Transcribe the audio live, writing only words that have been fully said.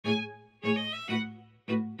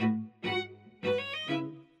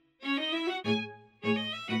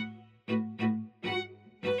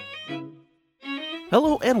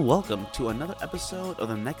Hello and welcome to another episode of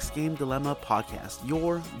the Next Game Dilemma podcast,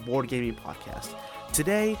 your board gaming podcast.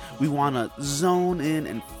 Today, we want to zone in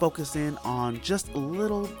and focus in on just a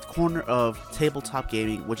little corner of tabletop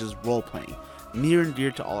gaming, which is role-playing, near and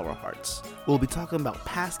dear to all of our hearts. We'll be talking about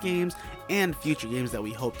past games and future games that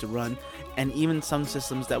we hope to run, and even some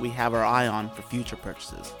systems that we have our eye on for future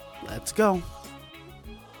purchases. Let's go!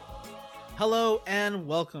 Hello and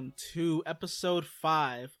welcome to episode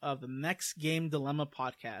 5 of the Next Game Dilemma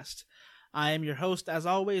podcast. I am your host, as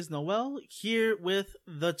always, Noel, here with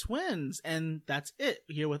the twins, and that's it,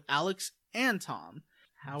 here with Alex and Tom.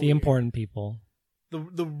 The important people.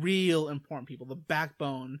 The real important people, the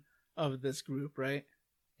backbone of this group, right?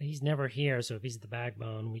 He's never here, so if he's the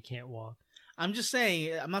backbone, we can't walk. I'm just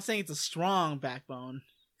saying, I'm not saying it's a strong backbone,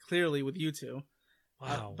 clearly, with you two.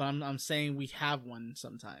 Wow. But I'm saying we have one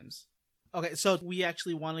sometimes. Okay, so we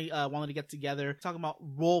actually wanted to get together, talk about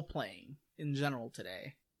role-playing in general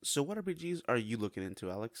today. So what RPGs are you looking into,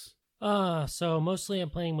 Alex? So mostly I'm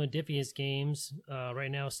playing Modifius games. Right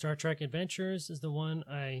now, Star Trek Adventures is the one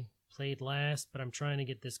I played last, but I'm trying to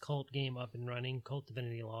get this Cult game up and running, Cult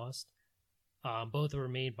Divinity Lost. Both were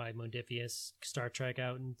made by Modifius. Star Trek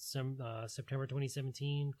out in September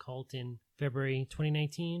 2017, Cult in February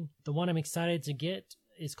 2019. The one I'm excited to get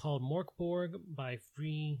is called Morkborg by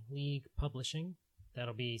Free League Publishing.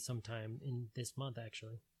 That'll be sometime in this month,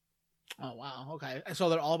 actually. Oh, wow. Okay. So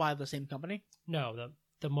they're all by the same company? No,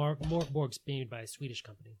 the Morkborg's made by a Swedish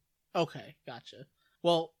company. Okay, gotcha.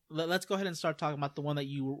 Well, let's go ahead and start talking about the one that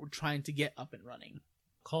you were trying to get up and running.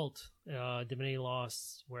 Cult, Divinity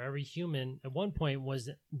Lost, where every human at one point was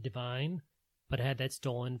divine, but had that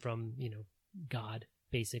stolen from, God,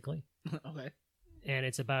 basically. Okay. And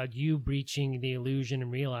it's about you breaching the illusion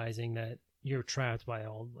and realizing that you're trapped by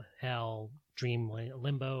all hell,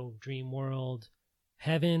 limbo, dream world,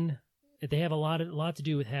 heaven. They have a lot to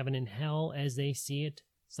do with heaven and hell as they see it.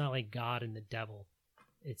 It's not like God and the devil.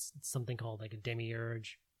 It's something called like a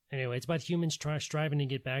demiurge. Anyway, it's about humans striving to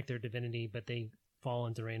get back their divinity, but they fall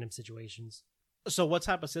into random situations. So what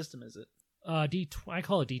type of system is it? I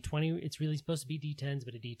call it D20. It's really supposed to be D10s,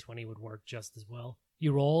 but a D20 would work just as well.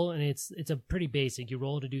 You roll, and it's a pretty basic. You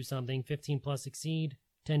roll to do something. 15 plus succeed.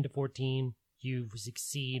 10 to 14, you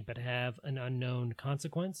succeed but have an unknown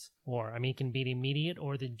consequence. Or, it can be immediate,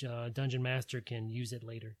 or the dungeon master can use it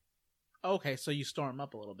later. Okay, so you store them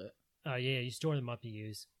up a little bit. Yeah, you store them up to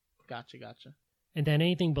use. Gotcha. And then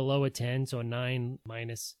anything below a 10, so a 9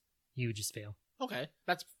 minus, you just fail. Okay,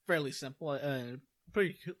 that's fairly simple.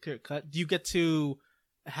 Pretty clear cut. Do you get to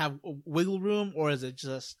have wiggle room, or is it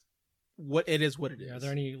just what it is? Are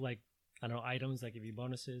there any items that give you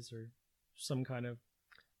bonuses or some kind of?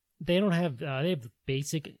 They don't have. They have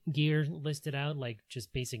basic gear listed out, like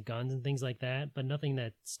just basic guns and things like that, but nothing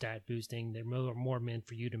that's stat boosting. They're more meant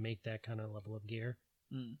for you to make that kind of level of gear.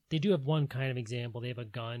 They do have one kind of example. They have a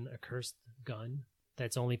gun, a cursed gun,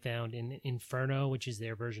 that's only found in Inferno, which is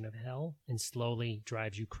their version of hell, and slowly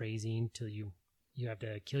drives you crazy until you have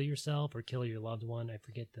to kill yourself or kill your loved one. I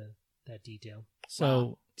forget that detail. So,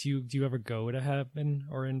 wow. do you ever go to heaven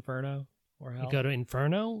or Inferno or hell? You go to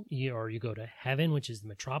Inferno, or you go to heaven, which is the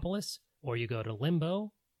Metropolis, or you go to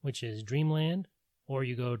Limbo, which is Dreamland, or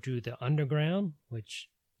you go to the Underground, which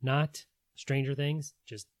not Stranger Things,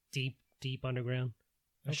 just deep, deep underground.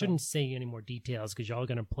 Okay. I shouldn't say any more details because y'all are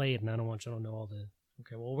going to play it, and I don't want y'all to know all the...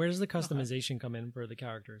 Okay, well, where does the customization come in for the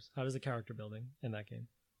characters? How does the character building in that game?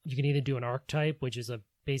 You can either do an archetype, which is a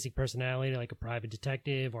basic personality like a private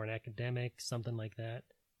detective or an academic, something like that.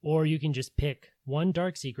 Or you can just pick 1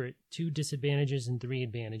 dark secret, 2 disadvantages, and 3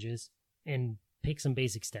 advantages, and pick some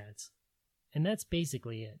basic stats. And that's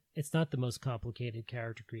basically it. It's not the most complicated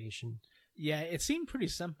character creation. Yeah, it seemed pretty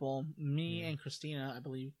simple. Me and Christina, I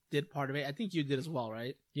believe, did part of it. I think you did as well,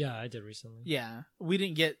 right? Yeah, I did recently. Yeah.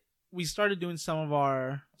 We started doing some of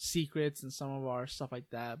our secrets and some of our stuff like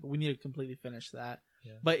that, but we need to completely finish that.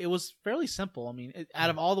 Yeah. But it was fairly simple. Out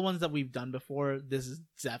of all the ones that we've done before, this has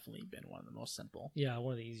definitely been one of the most simple. Yeah,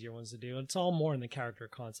 one of the easier ones to do. It's all more in the character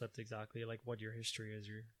concept exactly, like what your history is,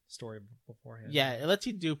 your story beforehand. Yeah, it lets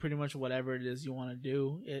you do pretty much whatever it is you want to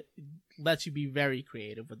do. It lets you be very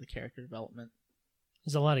creative with the character development.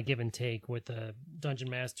 There's a lot of give and take with the Dungeon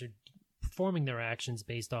Master performing their actions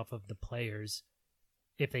based off of the players.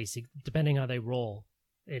 Depending how they roll,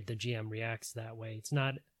 the GM reacts that way. It's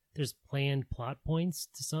not... There's planned plot points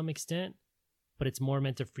to some extent, but it's more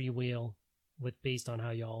meant to freewheel based on how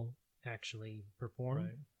y'all actually perform.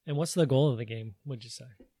 Right. And what's the goal of the game, would you say?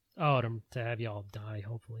 Oh, to have y'all die,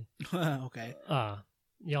 hopefully. Okay.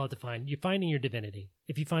 Y'all have to you're finding your divinity.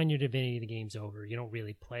 If you find your divinity, the game's over. You don't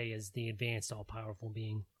really play as the advanced, all-powerful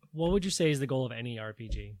being. what would you say is the goal of any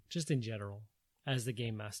RPG, just in general, as the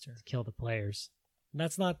game master? Kill the players.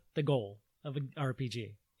 That's not the goal of an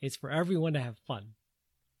RPG. It's for everyone to have fun.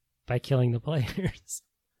 By killing the players.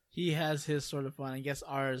 He has his sort of fun. I guess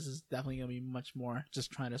ours is definitely going to be much more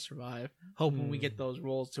just trying to survive. Hoping we get those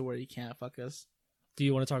rolls to where he can't fuck us. Do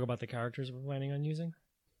you want to talk about the characters we're planning on using?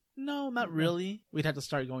 No, not really. We'd have to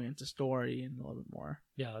start going into story and a little bit more.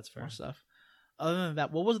 Yeah, that's fair. More stuff. Other than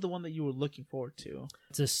that, what was the one that you were looking forward to?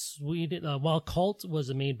 It's a Swedish. While Cult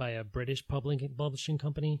was made by a British publishing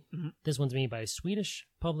company, this one's made by a Swedish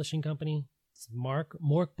publishing company. It's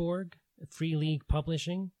Morkborg Free League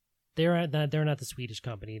Publishing. They're not the Swedish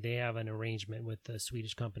company. They have an arrangement with the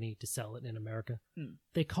Swedish company to sell it in America.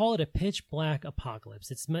 They call it a pitch black apocalypse.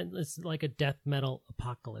 It's like a death metal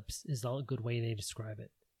apocalypse is a good way they describe it.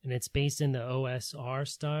 And it's based in the OSR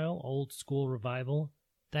style, old school revival.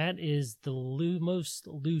 That is the most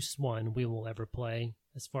loose one we will ever play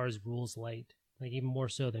as far as rules light. Like even more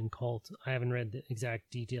so than Cult. I haven't read the exact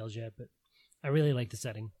details yet, but I really like the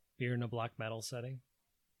setting. You're in a black metal setting?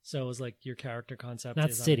 So it was like your character concept Not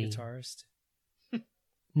is City. I'm a guitarist?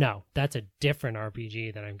 No, that's a different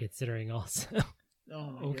RPG that I'm considering also.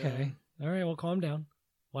 Oh my Okay. All right, well, calm down.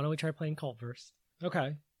 Why don't we try playing Cult first?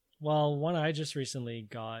 Okay. Well, one I just recently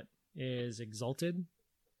got is Exalted,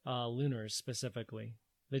 Lunars specifically.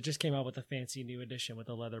 They just came out with a fancy new edition with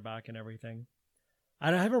the leatherback and everything.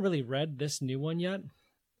 I haven't really read this new one yet.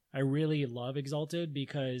 I really love Exalted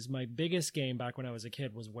because my biggest game back when I was a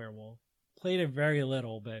kid was Werewolf. Played it very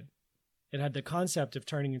little, but it had the concept of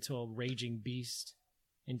turning into a raging beast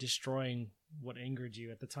and destroying what angered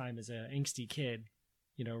you at the time as an angsty kid,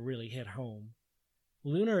 really hit home.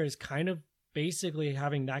 Lunar is kind of basically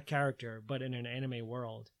having that character, but in an anime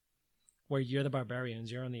world, where you're the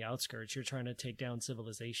barbarians, you're on the outskirts, you're trying to take down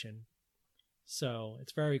civilization. So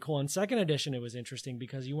it's very cool. In second edition, it was interesting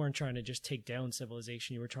because you weren't trying to just take down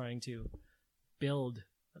civilization, you were trying to build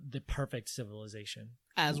the perfect civilization.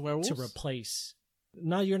 As werewolves? To replace.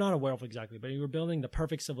 No, you're not a werewolf exactly, but you were building the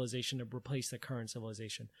perfect civilization to replace the current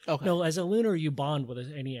civilization. Okay. No, as a lunar, you bond with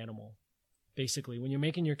any animal. Basically, when you're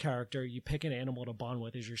making your character, you pick an animal to bond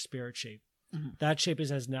with as your spirit shape. That shape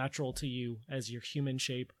is as natural to you as your human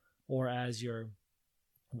shape or as your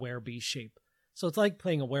werebeast shape. So it's like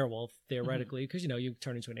playing a werewolf, theoretically, because, you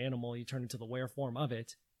turn into an animal, you turn into the were form of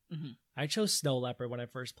it. I chose Snow Leopard when I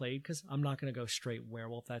first played because I'm not going to go straight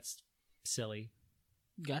werewolf. That's silly.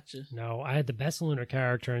 Gotcha. No, I had the best lunar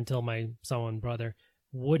character until my son and brother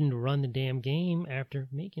wouldn't run the damn game after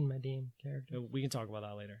making my damn character. We can talk about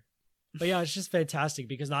that later. But yeah, it's just fantastic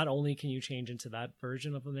because not only can you change into that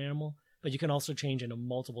version of an animal, but you can also change into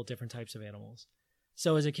multiple different types of animals.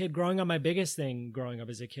 So as a kid growing up, my biggest thing growing up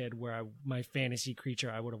as a kid where my fantasy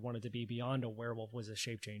creature I would have wanted to be beyond a werewolf was a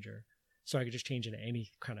shape changer. So I could just change into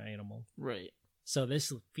any kind of animal. Right. So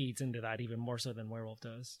this feeds into that even more so than werewolf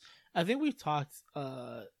does. I think we've talked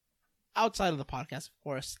outside of the podcast, of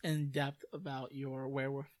course, in depth about your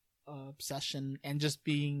werewolf obsession and just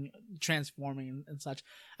being transforming and such.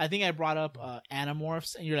 I think I brought up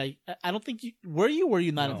Animorphs, and you're like, I don't think you were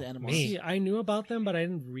you not into Animorphs? See, I knew about them, but I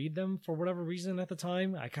didn't read them for whatever reason at the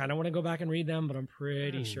time. I kind of want to go back and read them, but I'm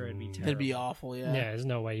pretty sure it'd be terrible. It'd be awful, yeah. Yeah, there's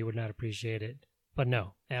no way you would not appreciate it. But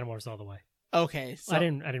no, Animorphs all the way. Okay, so I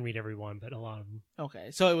didn't read every one, but a lot of them.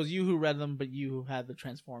 Okay, so it was you who read them, but you who had the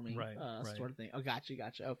transforming right. sort of thing. Oh, gotcha.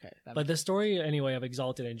 Okay. But the story, anyway, of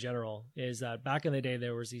Exalted in general is that back in the day,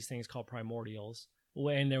 there was these things called primordials,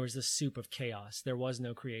 and there was this soup of chaos. There was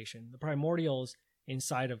no creation. The primordials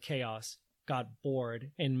inside of chaos got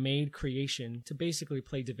bored and made creation to basically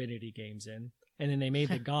play divinity games in, and then they made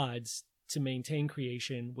the gods to maintain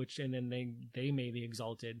creation, and then they made the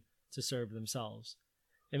Exalted to serve themselves.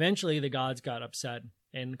 Eventually, the gods got upset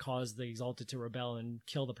and caused the Exalted to rebel and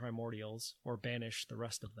kill the primordials or banish the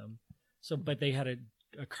rest of them. But they had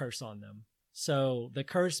a curse on them. So the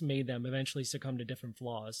curse made them eventually succumb to different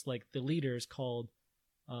flaws. Like the leaders called,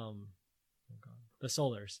 the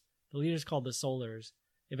Solars. The leaders called the Solars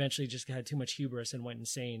eventually just had too much hubris and went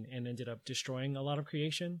insane and ended up destroying a lot of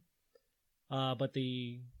creation. But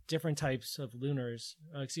the different types of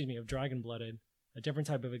of dragon-blooded, a different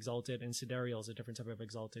type of Exalted, and Sidereals, a different type of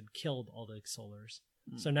Exalted, killed all the Solars.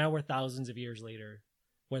 So now we're thousands of years later,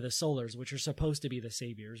 where the Solars, which are supposed to be the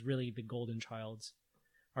saviors, really the golden childs,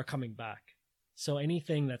 are coming back. So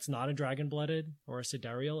anything that's not a dragon-blooded or a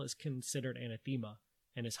Sidereal is considered anathema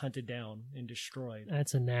and is hunted down and destroyed.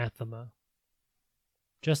 That's anathema.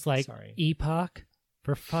 Just like Epoch,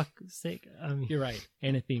 for fuck's sake. You're right,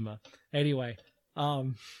 anathema. Anyway,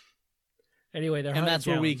 they're and that's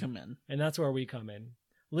down, where we come in. And that's where we come in.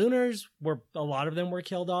 Lunars were, a lot of them were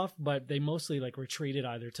killed off, but they mostly like retreated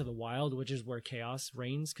either to the wild, which is where chaos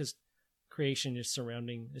reigns, because creation is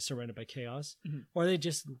surrounded by chaos, or they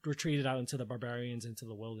just retreated out into the barbarians, into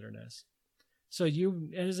the wilderness. So you,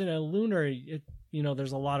 as in a lunar,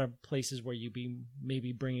 there's a lot of places where you be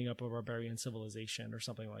maybe bringing up a barbarian civilization or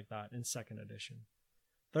something like that in 2nd edition.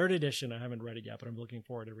 3rd edition, I haven't read it yet, but I'm looking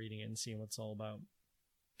forward to reading it and seeing what it's all about.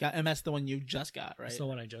 And that's the one you just got, right? That's the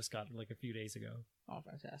one I just got like a few days ago. Oh,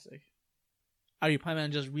 fantastic. Are you planning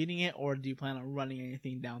on just reading it, or do you plan on running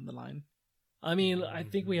anything down the line? I mean, I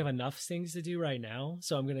think we have enough things to do right now,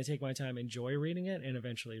 so I'm going to take my time, enjoy reading it, and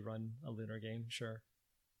eventually run a lunar game, sure.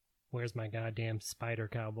 Where's my goddamn spider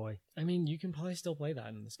cowboy? I mean, you can probably still play that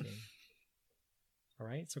in this game. All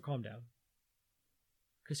right, so calm down.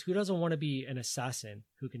 Because who doesn't want to be an assassin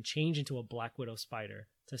who can change into a Black Widow spider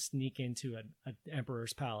to sneak into an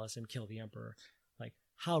emperor's palace and kill the emperor? Like,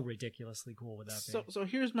 how ridiculously cool would that be? So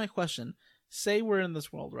here's my question. Say we're in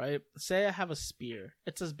this world, right? Say I have a spear.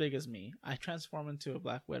 It's as big as me. I transform into a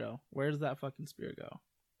Black Widow. Where does that fucking spear go?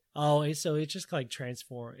 Oh, so it just like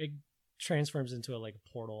transforms into a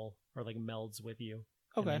portal, or like melds with you.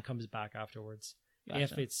 Okay. And then comes back afterwards. Gotcha.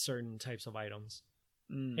 If it's certain types of items.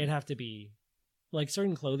 It'd have to be, like,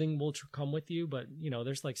 certain clothing will come with you, but,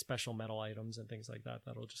 there's like special metal items and things like that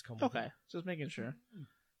that'll just come with you. Okay, just making sure.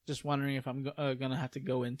 Just wondering if I'm gonna have to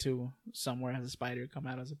go into somewhere as a spider, come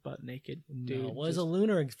out as a butt naked dude. No. Well, as a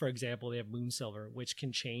lunar, for example, they have moon silver, which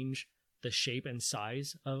can change the shape and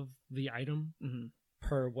size of the item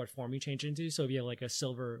per what form you change into. So if you have like a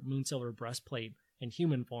moon silver breastplate in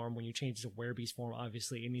human form, when you change to werebeast form,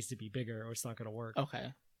 obviously it needs to be bigger or it's not going to work.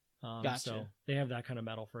 Okay. Gotcha. So they have that kind of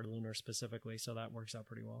metal for lunar specifically, so that works out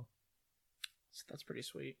pretty well. So that's pretty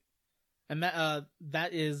sweet. And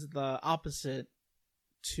that is the opposite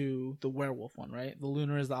to the werewolf one, right? The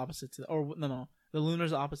lunar is the opposite to, or no, the lunar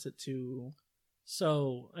is the opposite to.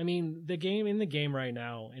 So I mean, the game right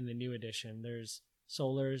now in the new edition, there's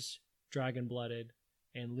solars, dragon blooded,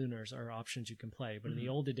 and lunars are options you can play. But in the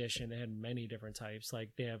old edition, they had many different types. Like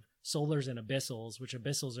they have solars and abyssals, which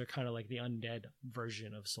abyssals are kind of like the undead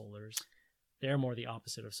version of solars. They're more the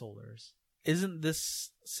opposite of solars. Isn't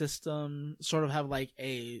this system sort of have like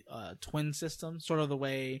a twin system, sort of the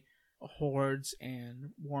way hordes and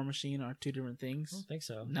war machine are two different things? I don't think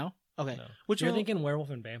so. No? Okay. No. Which You're thinking werewolf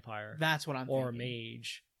and vampire. That's what I'm thinking. Or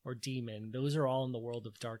mage. Or demon. Those are all in the world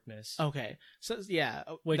of darkness. Okay. So, yeah.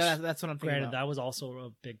 Which, that's what I'm thinking granted, about. that was also a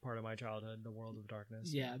big part of my childhood, the world of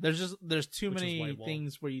darkness. Yeah. There's too many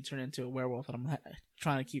things where you turn into a werewolf that I'm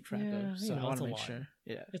trying to keep track of. So I want to make sure.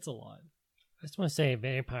 Yeah. It's a lot. I just want to say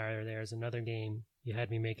Vampire there is another game you had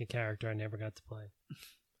me make a character I never got to play.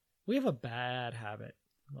 We have a bad habit.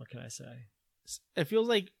 What can I say? It feels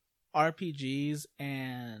like RPGs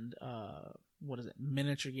and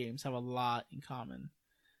miniature games have a lot in common.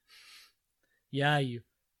 Yeah, you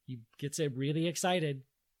get really excited.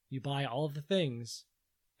 You buy all of the things.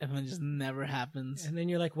 And then it just never happens. And then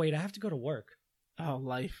you're like, wait, I have to go to work. Oh,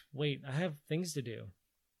 life. Wait, I have things to do.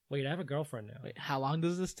 Wait, I have a girlfriend now. Wait, how long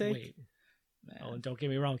does this take? Wait. Man. Oh, and don't get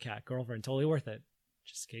me wrong, Kat. Girlfriend, totally worth it.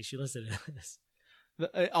 Just in case you listen to this.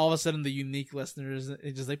 All of a sudden, the unique listeners,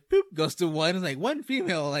 it just like, poop, goes to one. It's like, one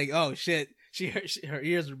female, like, oh, shit. Her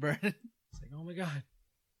ears were burning. It's like, oh, my God.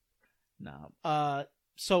 No.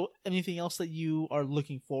 So, anything else that you are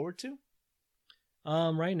looking forward to?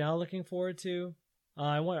 Right now, looking forward to,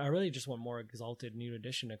 I really just want more Exalted New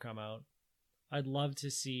Edition to come out. I'd love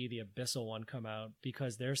to see the Abyssal one come out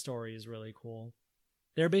because their story is really cool.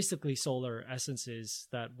 They're basically solar essences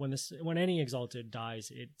that when any Exalted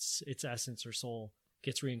dies, its essence or soul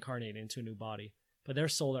gets reincarnated into a new body. But they're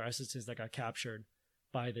solar essences that got captured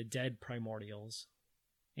by the dead primordials,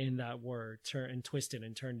 and that were twisted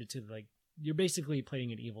and turned into like. You're basically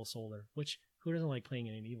playing an evil solar, which who doesn't like playing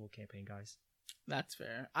in an evil campaign, guys? That's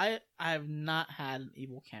fair. I have not had an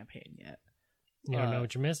evil campaign yet. You don't know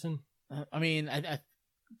what you're missing? I mean, I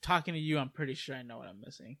talking to you, I'm pretty sure I know what I'm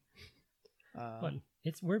missing. But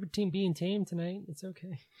we're team being tame tonight. It's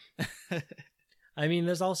okay. I mean,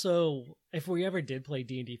 there's also, if we ever did play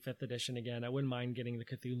D&D 5th edition again, I wouldn't mind getting the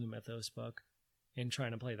Cthulhu Mythos book and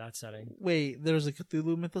trying to play that setting. Wait, there was a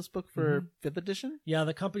Cthulhu Mythos book for 5th edition? Yeah,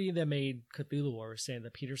 the company that made Cthulhu Wars, saying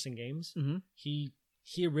the Peterson Games, he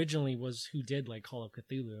originally was who did like Call of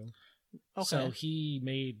Cthulhu. Okay. So he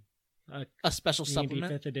made a special D&D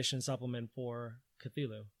supplement? 5th edition supplement for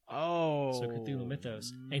Cthulhu. Oh. So Cthulhu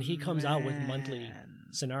Mythos. And he comes out with monthly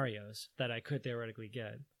scenarios that I could theoretically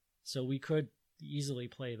get. So we could easily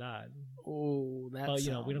play that. Oh, but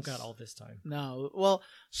we don't got all this time. No. Well,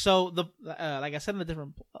 so the like I said in a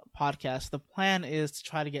different podcast, the plan is to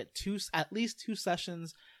try to get at least 2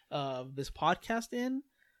 sessions of this podcast in,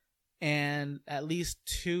 and at least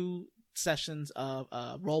 2 sessions of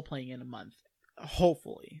role playing in a month,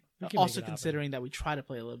 hopefully. Also considering that we try to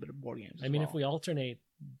play a little bit of board games. If we alternate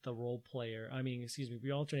the role player, if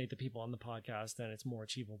we alternate the people on the podcast, then it's more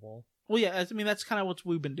achievable. Well, yeah, that's kind of what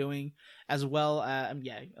we've been doing, as well as,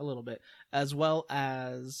 a little bit, as well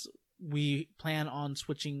as we plan on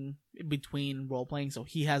switching between role playing. So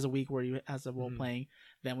he has a week where he has a role playing,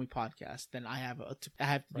 then we podcast. Then I have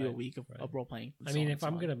to do a week of role playing. If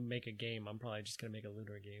I'm gonna make a game, I'm probably just gonna make a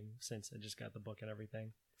Lunar game since I just got the book and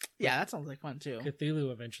everything. Yeah, that sounds like fun too.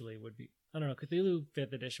 Cthulhu eventually would be. I don't know. Cthulhu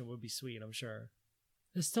 5th edition would be sweet, I'm sure.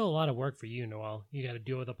 There's still a lot of work for you, Noel. You got to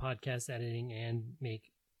deal with the podcast editing and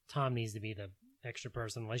Tom needs to be the extra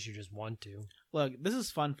person unless you just want to. Look, this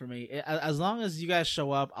is fun for me. As long as you guys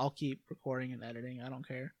show up, I'll keep recording and editing. I don't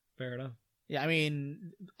care. Fair enough. Yeah,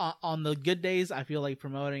 on the good days, I feel like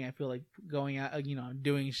promoting. I feel like going out,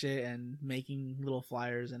 doing shit and making little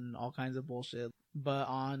flyers and all kinds of bullshit. But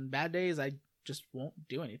on bad days, I just won't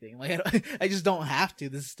do anything. Like I just don't have to.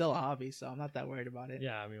 This is still a hobby, so I'm not that worried about it.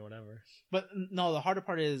 Yeah, whatever. But no, the harder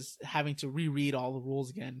part is having to reread all the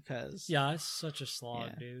rules again, because it's such a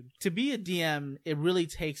slog, dude. To be a DM, it really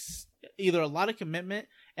takes either a lot of commitment,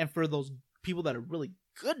 and for those people that are really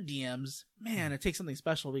good DMs, man, it takes something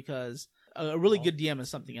special, because a really good DM is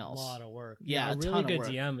something else. A lot of work. Yeah, a really good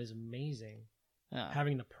DM is amazing. Yeah.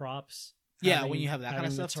 Having the props. When you have that kind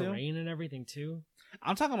of stuff too. Terrain and everything too.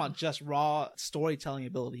 I'm talking about just raw storytelling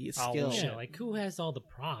ability, skill. Yeah, like who has all the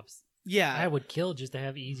props? Yeah, I would kill just to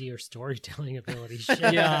have easier storytelling ability.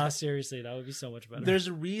 Yeah, seriously, that would be so much better. There's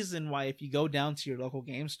a reason why if you go down to your local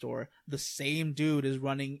game store, the same dude is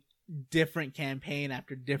running different campaign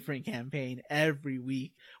after different campaign every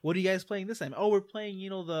week. What are you guys playing this time? Oh, we're playing,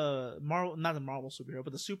 the Marvel, not the Marvel superhero,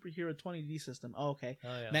 but the superhero 20D system. Oh, okay.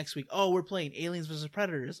 Next week, oh, we're playing Aliens vs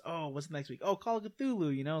Predators. Oh, what's next week? Oh, Call of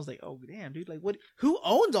Cthulhu. I was like, oh, damn, dude, like, what? Who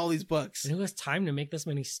owns all these books? And who has time to make this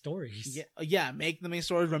many stories? Yeah, make the many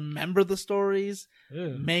stories. Remember the stories.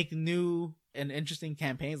 Ew. Make new and interesting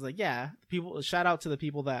campaigns. Like, people. Shout out to the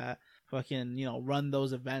people that fucking run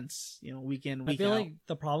those events week in, week out. I feel like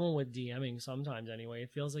the problem with DMing sometimes anyway,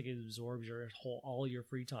 it feels like it absorbs all your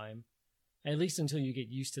free time, at least until you get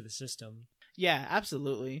used to the system. Yeah,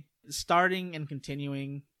 absolutely. Starting and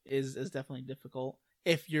continuing is definitely difficult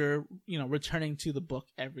if you're returning to the book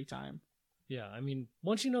every time. Yeah,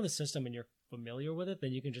 once you know the system and you're familiar with it,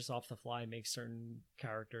 then you can just off the fly make certain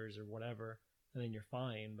characters or whatever, and then you're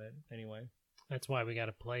fine. But anyway, that's why we got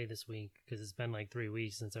to play this week, because it's been like 3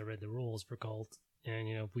 weeks since I read the rules for Cult. And,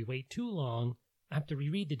 if we wait too long, I have to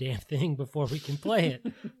reread the damn thing before we can play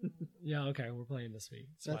it. Yeah, okay, we're playing this week.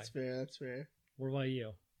 That's fair. What about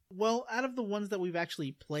you? Well, out of the ones that we've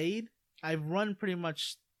actually played, I've run pretty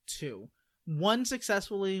much 2. One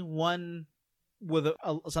successfully, one with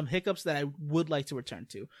some hiccups that I would like to return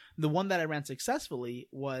to. The one that I ran successfully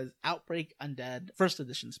was Outbreak Undead, 1st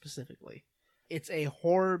edition specifically. It's a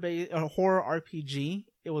horror RPG.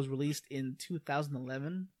 It was released in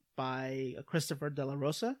 2011 by Christopher De La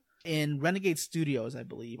Rosa in Renegade Studios, I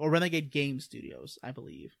believe, or Renegade Game Studios, I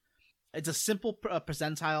believe. It's a simple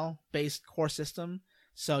percentile-based core system.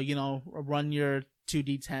 So, run your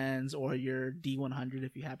 2d10s or your d100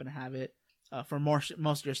 if you happen to have it. For most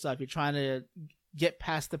of your stuff, you're trying to get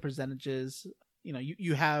past the percentages.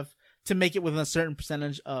 You have to make it within a certain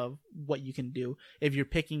percentage of what you can do. If you're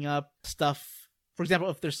picking up stuff, for example,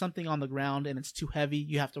 if there's something on the ground and it's too heavy,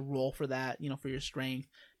 you have to roll for that, for your strength.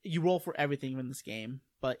 You roll for everything in this game,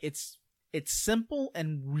 but it's simple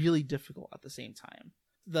and really difficult at the same time.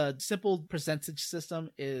 The simple percentage system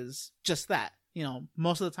is just that.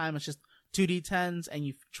 Most of the time it's just 2d10s and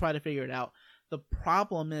you try to figure it out. The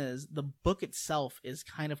problem is the book itself is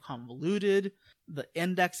kind of convoluted. The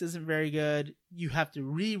index isn't very good. You have to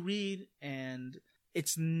reread, and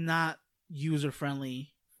it's not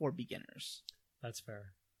user-friendly for beginners. That's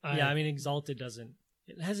fair. Exalted doesn't.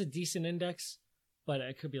 It has a decent index, but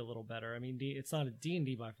it could be a little better. It's not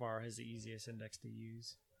D&D by far has the easiest index to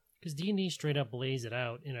use. Because D&D straight up lays it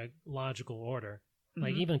out in a logical order.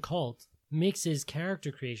 Like, even Cult mixes character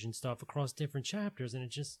creation stuff across different chapters, and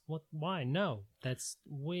it's just, why? No, that's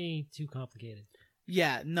way too complicated.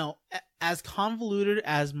 Yeah, no. As convoluted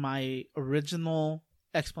as my original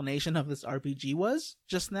explanation of this RPG was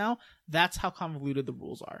just now, that's how convoluted the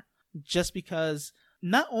rules are. Just because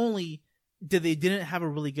not only didn't have a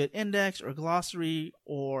really good index or glossary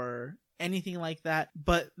or anything like that,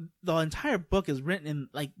 but the entire book is written in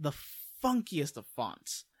like the funkiest of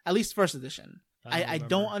fonts. At least 1st edition. I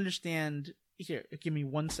don't understand. Here, give me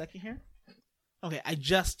 1 second here. Okay, I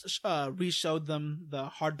just re-showed them the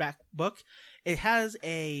hardback book. It has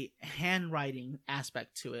a handwriting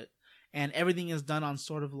aspect to it, and everything is done on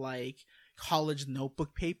sort of like college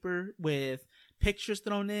notebook paper with pictures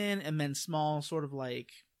thrown in, and then small sort of like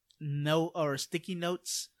note or sticky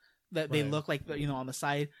notes that they look like, you know, on the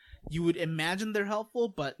side. You would imagine they're helpful,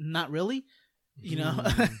 but not really. You know,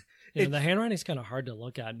 Yeah, the handwriting's kind of hard to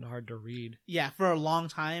look at and hard to read. Yeah, for a long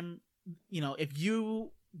time, you know, if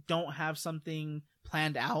you don't have something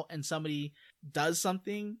planned out and somebody does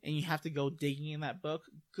something and you have to go digging in that book,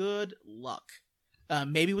 good luck.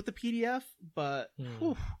 Maybe with the PDF, but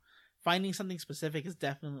whew, finding something specific is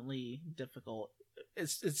definitely difficult.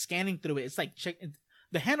 It's scanning through it. It's like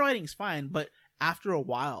the handwriting's fine, but after a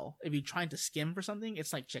while, if you're trying to skim for something,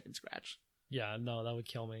 it's like chicken scratch. Yeah, no, that would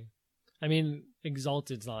kill me. I mean,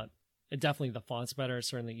 Exalted's not. Definitely the font's better. It's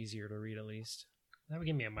certainly easier to read, at least. That would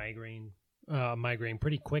give me a migraine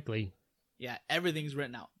pretty quickly. Yeah, everything's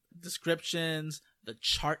written out. Descriptions, the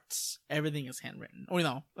charts, everything is handwritten.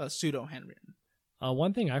 Or, pseudo handwritten.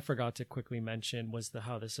 One thing I forgot to quickly mention was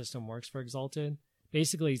how the system works for Exalted.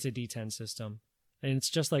 Basically, it's a D10 system. And it's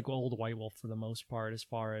just like old White Wolf for the most part, as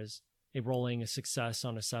far as rolling a success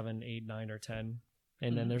on a 7, 8, 9, or 10.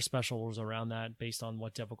 And then there's special rules around that based on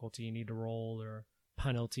what difficulty you need to roll, or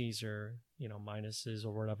penalties, or minuses,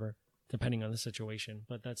 or whatever, depending on the situation.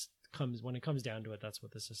 But when it comes down to it, that's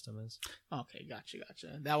what the system is. Okay, gotcha.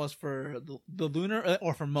 That was for the Lunar,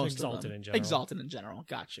 or for most Exalted of them? in general. Exalted in general.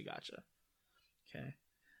 Gotcha. Okay.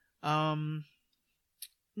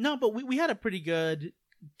 No, but we had a pretty good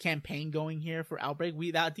campaign going here for Outbreak.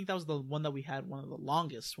 I think that was the one that we had, one of the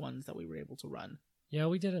longest ones that we were able to run. Yeah,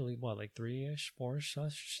 we did it like 3-ish, 4-ish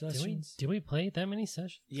sessions. Did we play that many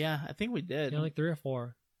sessions? Yeah, I think we did. Yeah, like 3 or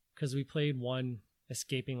 4. Because we played one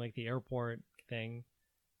escaping like the airport thing.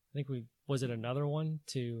 I think was it another one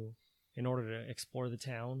in order to explore the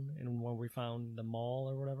town, and when we found the mall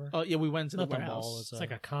or whatever. Oh yeah, we went to the Not warehouse. Mall, It's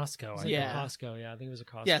like a Costco. Yeah. Costco. Yeah, I think it was a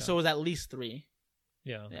Costco. Yeah, so it was at least 3.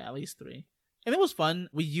 Yeah, at least 3. And it was fun.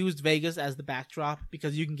 We used Vegas as the backdrop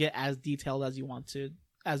because you can get as detailed as you want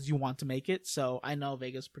to make it. So I know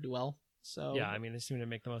Vegas pretty well. So yeah, I mean, it seemed to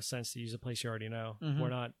make the most sense to use a place you already know. Mm-hmm.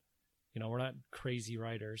 We're not crazy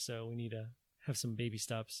writers, so we need to have some baby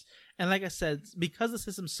steps. And like I said, because the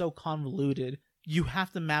system's so convoluted, you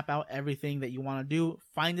have to map out everything that you want to do,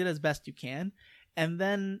 find it as best you can, and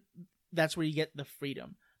then that's where you get the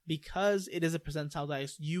freedom. Because it is a percentile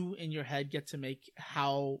dice, you in your head get to make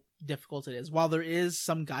how difficult it is. While there is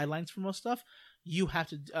some guidelines for most stuff, you have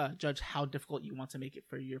to judge how difficult you want to make it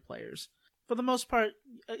for your players. For the most part,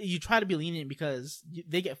 you try to be lenient because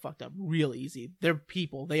they get fucked up real easy. They're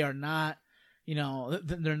people. They are not,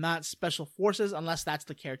 they're not special forces unless that's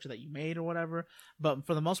the character that you made or whatever. But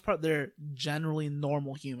for the most part, they're generally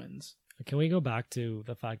normal humans. Can we go back to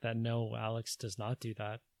the fact that no, Alex does not do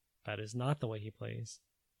that? That is not the way he plays.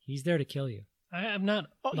 He's there to kill you. I'm not.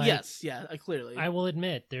 Oh, yes, yeah, clearly. I will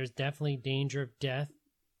admit there's definitely danger of death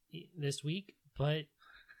this week, but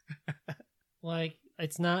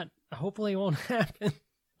it's not. Hopefully, it won't happen.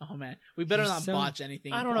 Oh man, we better not botch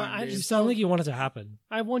anything. I don't know. You sound like you want it to happen.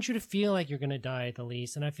 I want you to feel like you're going to die at the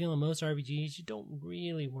least, and I feel in most RPGs you don't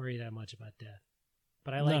really worry that much about death.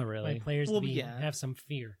 But I like my players to have some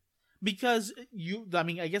fear. Because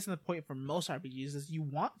I guess the point for most RPGs is you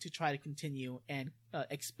want to try to continue and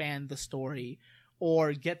expand the story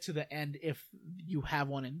or get to the end if you have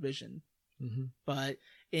one in vision. Mm-hmm. But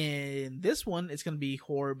in this one, it's going to be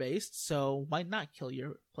horror based, so why not kill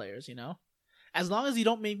your players, As long as you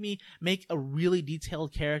don't make me make a really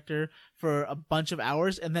detailed character for a bunch of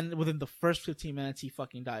hours, and then within the first 15 minutes, he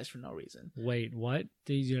fucking dies for no reason. Wait, what?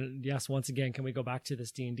 Yes, once again, can we go back to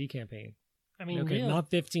this D&D campaign? I mean, okay, really? not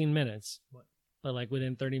 15 minutes, but like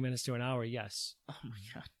within 30 minutes to an hour, yes. Oh my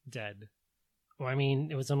god. Dead. Well, I mean,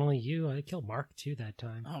 it was only you. I killed Mark too that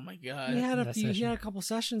time. Oh my god. He had a couple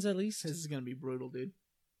sessions at least. This is going to be brutal, dude.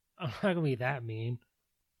 I'm not going to be that mean.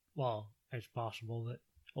 Well, it's possible, but...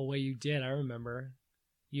 Oh, wait, you did. I remember.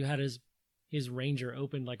 You had his ranger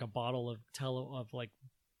open like a bottle of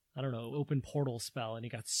open portal spell, and he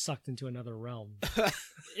got sucked into another realm.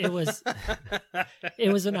 It was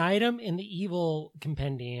an item in the evil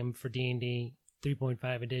compendium for D&D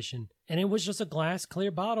 3.5 edition, and it was just a glass clear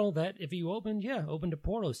bottle that if you opened a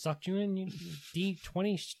portal, sucked you in,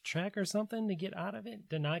 D20 track or something to get out of it,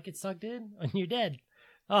 to not get sucked in, and you're dead.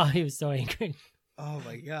 Oh, he was so angry. Oh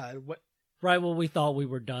my god, what? Right, well, we thought we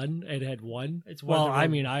were done and had won. I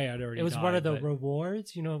had already. It was one of the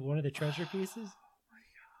rewards, one of the treasure pieces.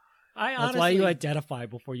 That's why you identify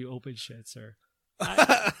before you open shit, sir.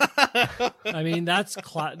 I mean,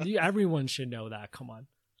 everyone should know that. Come on.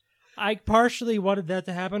 I partially wanted that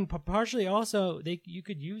to happen, but partially also you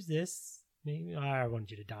could use this. Maybe I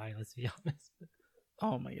want you to die. Let's be honest.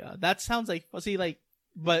 Oh my god, that sounds like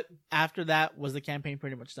But after that, was the campaign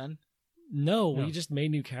pretty much done? No, we just made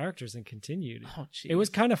new characters and continued. Oh, jeez. It was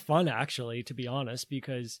kind of fun, actually, to be honest,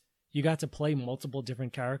 because you got to play multiple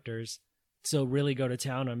different characters. So really go to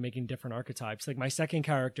town on making different archetypes. Like my second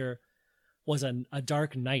character was a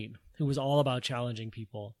dark knight who was all about challenging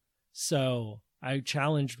people. So I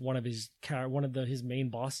challenged one of his main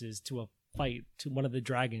bosses to a fight, to one of the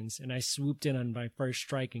dragons, and I swooped in on my first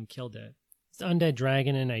strike and killed it. It's Undead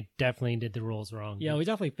Dragon, and I definitely did the rules wrong. Yeah, we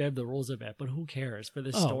definitely fibbed the rules a bit, but who cares? For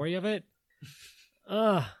the story of it,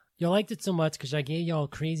 y'all liked it so much because I gave y'all a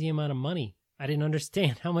crazy amount of money. I didn't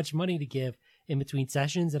understand how much money to give in between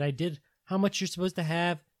sessions, and I did how much you're supposed to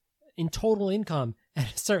have in total income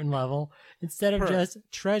at a certain level instead of just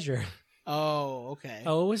treasure. Oh, okay.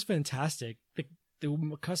 Oh, it was fantastic. The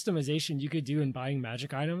customization you could do in buying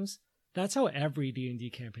magic items, that's how every D&D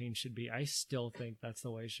campaign should be. I still think that's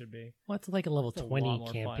the way it should be. Well, it's like a level It's a 20 lot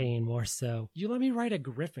more campaign, more so. You let me ride a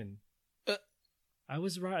griffin. I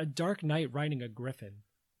was a dark knight riding a griffin.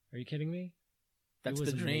 Are you kidding me? That's It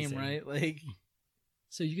was the dream, amazing. right? Like,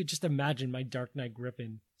 So you could just imagine my dark knight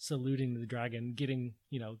griffin saluting the dragon, getting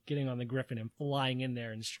on the griffin and flying in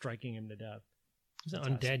there and striking him to death. It's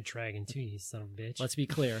an undead dragon, too, you son of a bitch. Let's be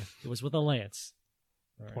clear. It was with a lance.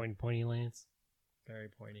 All right. Pointy lance. Very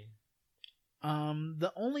pointy.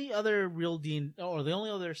 the only other the only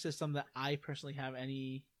other system that I personally have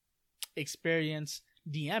any experience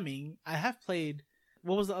DMing, I have played.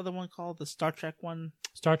 What was the other one called? The Star Trek one?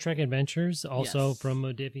 Star Trek Adventures, also Yes. from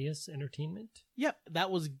Modifius Entertainment. Yep, that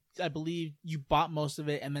was, I believe, you bought most of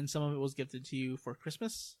it, and then some of it was gifted to you for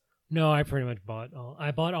Christmas. No, I pretty much bought all. I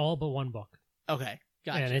bought all but one book. Okay,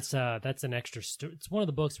 gotcha. And it's that's an extra. It's one of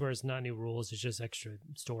the books where it's not new rules. It's just extra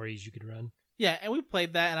stories you could run. Yeah, and we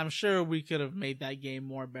played that, and I'm sure we could have made that game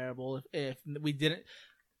more bearable if we didn't.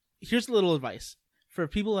 Here's a little advice for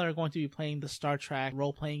people that are going to be playing the Star Trek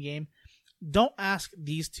role-playing game. Don't ask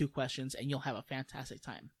these two questions, and you'll have a fantastic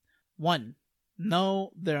time. One,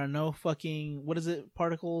 no, there are no fucking, what is it,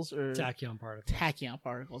 particles or Tachyon particles. Tachyon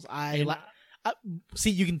particles. See,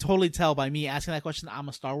 you can totally tell by me asking that question. I'm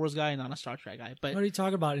a Star Wars guy and not a Star Trek guy. But What are you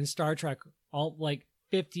talking about in Star Trek? All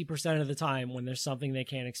 50% of the time when there's something they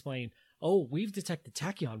can't explain. Oh, we've detected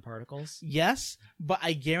tachyon particles. yes, but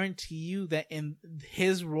I guarantee you that in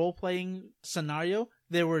his role-playing scenario,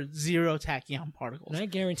 there were 0 tachyon particles. And I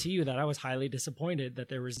guarantee you that I was highly disappointed that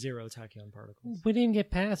there were 0 tachyon particles. We didn't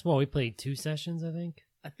get past. Well, we played 2 sessions, I think.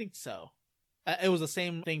 I think so. It was the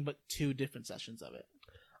same thing, but 2 different sessions of it.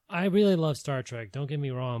 I really love Star Trek. Don't get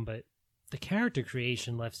me wrong, but the character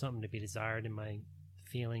creation left something to be desired in my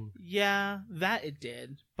feeling. Yeah, that it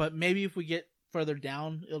did. But maybe if we get further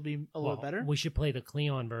down, it'll be a little better. We should play the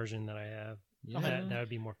Cleon version that I have. Yeah. That would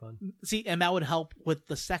be more fun. See, and that would help with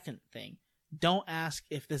the second thing. Don't ask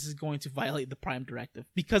if this is going to violate the Prime Directive,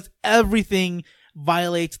 because everything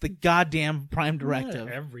violates the goddamn Prime Directive.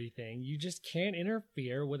 Not everything. You just can't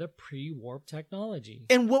interfere with a pre-warp technology.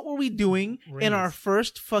 And what were we doing in Rings. our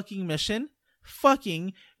first fucking mission?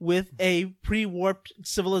 Fucking with a pre-warped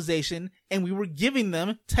civilization, and we were giving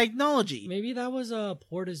them technology. Maybe that was a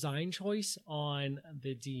poor design choice on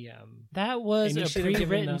the DM. That was And you a should have given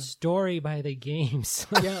pre-written the- story by the games.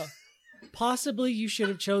 Yeah. Possibly you should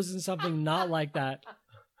have chosen something not like that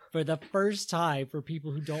for the first time for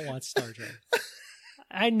people who don't watch Star Trek.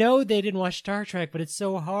 I know they didn't watch Star Trek, but it's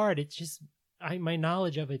so hard. It's just my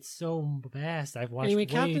knowledge of it's so vast. I've watched Anyway,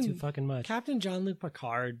 way too fucking much. Captain Jean-Luc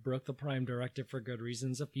Picard broke the Prime Directive for good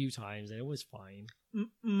reasons a few times, and it was fine.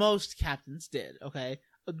 Most captains did. Okay,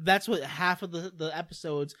 that's what half of the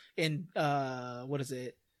episodes in what is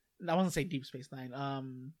it? I want to say Deep Space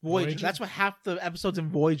Nine. Voyager. That's what half the episodes in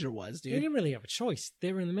Voyager was, They dude. didn't really have a choice.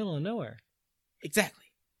 They were in the middle of nowhere. Exactly.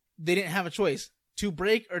 They didn't have a choice to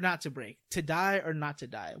break or not to break, to die or not to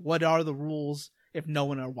die. What are the rules if no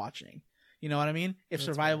one are watching? You know what I mean? If That's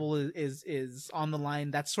survival is on the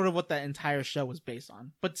line, that's sort of what that entire show was based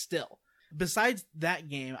on. But still, besides that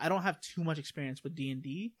game, I don't have too much experience with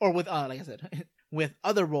D&D or with like I said, with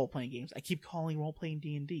other role playing games. I keep calling role playing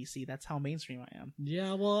D&D. See, that's how mainstream I am.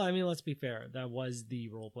 Yeah, well, I mean, let's be fair. That was the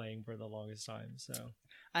role-playing for the longest time, so...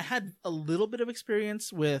 I had a little bit of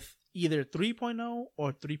experience with either 3.0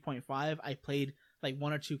 or 3.5. I played like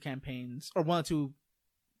 1 or 2 campaigns or 1 or 2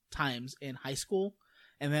 times in high school.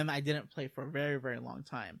 And then I didn't play for a very, very long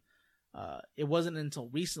time. It wasn't until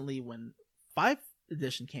recently when 5th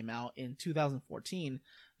edition came out in 2014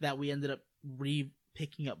 that we ended up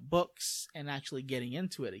picking up books and actually getting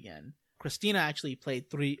into it again. Christina actually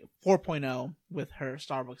played 4.0 with her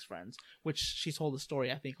Starbucks friends, which she told the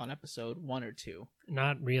story, I think, on episode 1 or 2.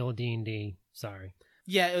 Not real D&D. Sorry.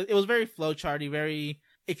 Yeah, it was very flowcharty, very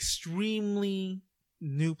extremely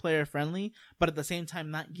new player friendly, but at the same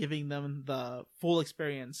time not giving them the full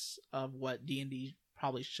experience of what D&D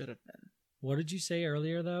probably should have been. What did you say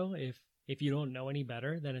earlier, though? If you don't know any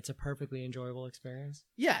better, then it's a perfectly enjoyable experience.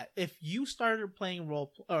 Yeah, if you started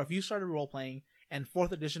role playing and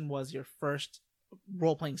 4th edition was your first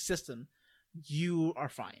role playing system, you are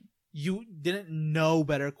fine. You didn't know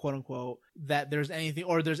better, quote unquote, that there's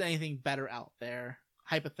anything better out there.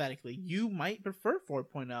 Hypothetically, you might prefer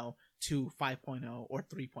 4.0 to 5.0 or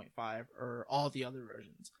 3.5 or all the other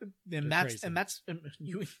versions.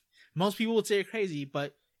 Most people would say you're crazy,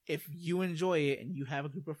 but if you enjoy it and you have a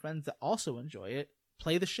group of friends that also enjoy it,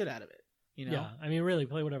 play the shit out of it. You know? Yeah, I mean, really,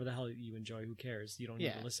 play whatever the hell you enjoy. Who cares? You don't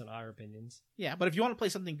need to listen to our opinions. Yeah, but if you want to play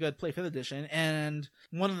something good, play 5th edition. And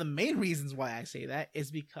one of the main reasons why I say that is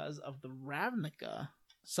because of the Ravnica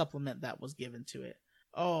supplement that was given to it.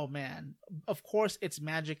 Oh, man. Of course, it's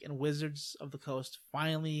Magic and Wizards of the Coast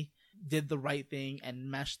finally did the right thing and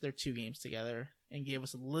meshed their 2 games together and gave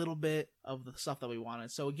us a little bit of the stuff that we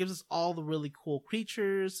wanted. So it gives us all the really cool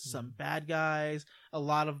creatures, some bad guys, a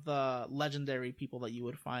lot of the legendary people that you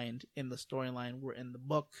would find in the storyline were in the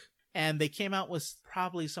book. And they came out with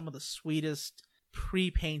probably some of the sweetest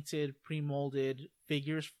pre-painted, pre-molded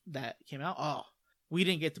figures that came out. Oh, we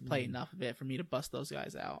didn't get to play enough of it for me to bust those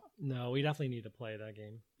guys out. No, we definitely need to play that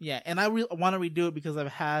game. Yeah, and I want to redo it because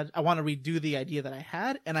I want to redo the idea that I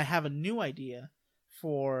had, and I have a new idea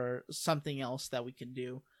for something else that we can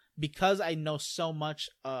do. Because I know so much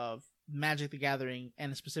of Magic the Gathering,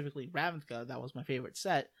 and specifically Ravnica, that was my favorite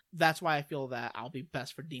set, that's why I feel that I'll be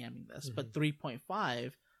best for DMing this. But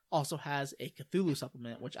 3.5 also has a Cthulhu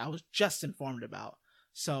supplement, which I was just informed about.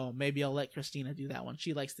 So maybe I'll let Christina do that one.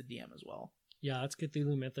 She likes to DM as well. Yeah, it's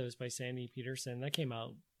Cthulhu Mythos by Sandy Peterson. That came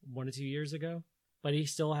out 1 or 2 years ago. But he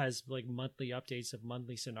still has like monthly updates of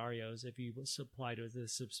monthly scenarios if you supply to the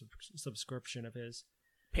subscription of his.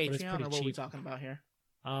 Patreon, or what are we talking about here?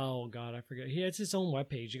 Oh, God, I forget. He has his own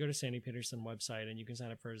webpage. You go to Sandy Peterson website and you can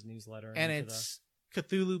sign up for his newsletter. And it's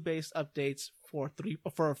Cthulhu-based updates for 5.0?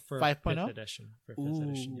 5th edition. For 5th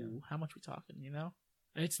edition, yeah. How much we talking, you know?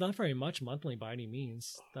 It's not very much monthly by any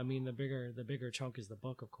means. I mean, the bigger chunk is the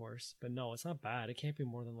book, of course. But no, it's not bad. It can't be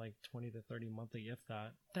more than like 20 to 30 monthly, if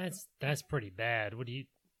that. That's pretty bad. What do you...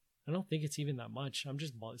 I don't think it's even that much. I'm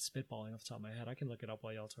just spitballing off the top of my head. I can look it up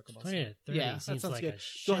while y'all talk about 20 to 30 yeah, that sounds like good. a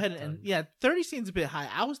shit Go ahead ton. and 30 seems a bit high.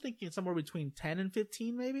 I was thinking somewhere between 10 and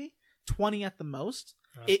 15, maybe 20 at the most.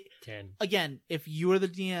 10. Again, if you're the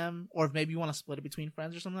DM, or if maybe you want to split it between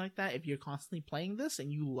friends or something like that, if you're constantly playing this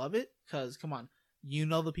and you love it, because come on, you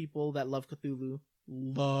know the people that love Cthulhu.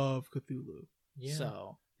 Yeah.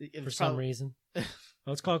 So for some reason.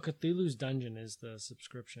 Well, it's called Cthulhu's Dungeon is the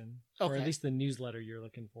subscription. Or at least the newsletter you're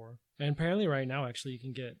looking for. And apparently right now, actually, you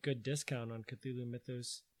can get good discount on Cthulhu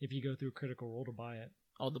Mythos if you go through Critical Role to buy it.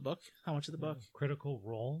 Oh, the book? How much is the book? Critical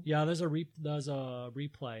Role? Yeah, there's a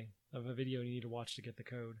replay of a video you need to watch to get the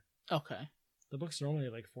code. Okay. The books are only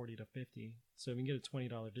like $40 to $50, so if you can get a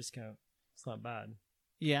 $20 discount, it's not bad.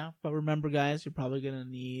 Yeah, but remember, guys, you're probably going to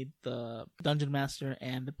need the Dungeon Master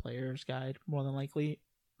and the Player's Guide, more than likely,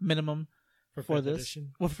 minimum for this.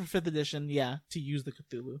 Edition? Well, for 5th edition, yeah, to use the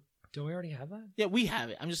Cthulhu. Do we already have that? Yeah, we have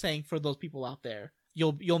it. I'm just saying for those people out there,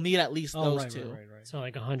 you'll need at least those two. Right. So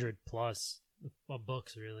like 100 plus of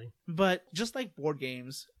books, really. But just like board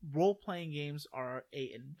games, role-playing games are an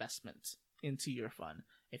investment into your fun.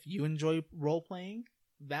 If you enjoy role-playing,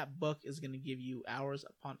 that book is going to give you hours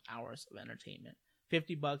upon hours of entertainment.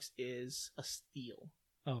 $50 is a steal.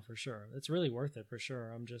 Oh, for sure. It's really worth it, for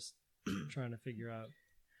sure. I'm just trying to figure out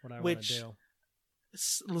what I want to do.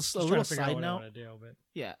 A little side note.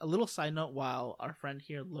 Yeah, a little side note while our friend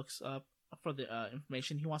here looks up for the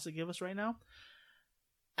information he wants to give us right now.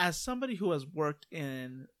 As somebody who has worked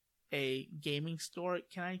in a gaming store,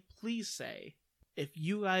 can I please say, if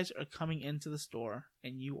you guys are coming into the store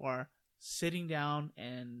and you are sitting down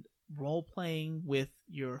and role-playing with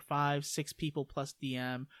your 5-6 people plus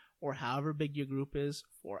DM, or however big your group is,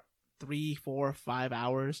 for 3, 4, 5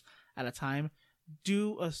 hours at a time,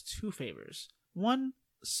 do us 2 favors. One,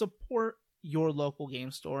 support your local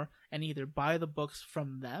game store and either buy the books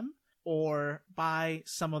from them or buy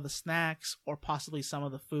some of the snacks or possibly some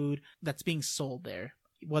of the food that's being sold there,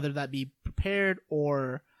 whether that be prepared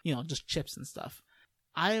or, just chips and stuff.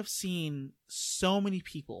 I have seen so many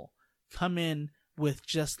people come in with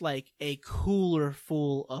just like a cooler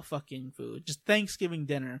full of fucking food. Just Thanksgiving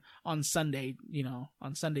dinner on Sunday,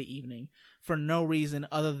 on Sunday evening for no reason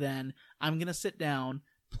other than I'm going to sit down,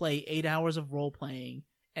 play 8 hours of role playing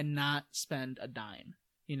and not spend a dime,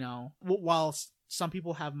 while some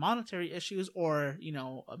people have monetary issues or,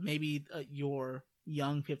 maybe you're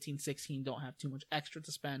young, 15, 16, don't have too much extra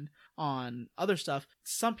to spend on other stuff.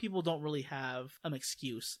 Some people don't really have an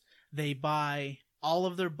excuse. They buy all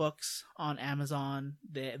of their books on Amazon.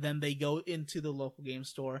 Then they go into the local game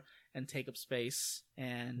store and take up space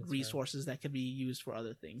and That's resources fair. That could be used for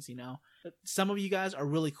other things, Some of you guys are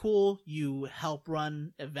really cool. You help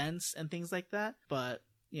run events and things like that. But,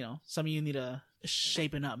 some of you need to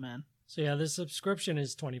shapen up, man. So yeah, the subscription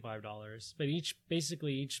is $25. But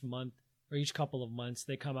each month or each couple of months,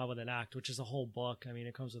 they come out with an act, which is a whole book. I mean,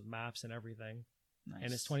 it comes with maps and everything. Nice.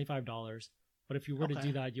 And it's $25. But if you were to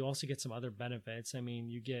do that, you also get some other benefits. I mean,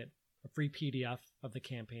 you get a free PDF of the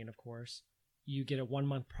campaign, of course. You get it 1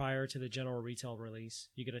 month prior to the general retail release.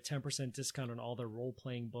 You get a 10% discount on all their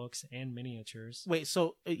role-playing books and miniatures. Wait,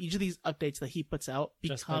 so each of these updates that he puts out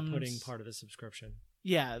becomes... Just by putting part of the subscription.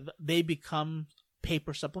 Yeah, they become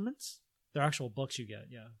paper supplements? They're actual books you get,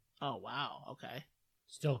 yeah. Oh, wow, okay.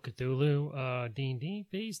 Still Cthulhu, D&D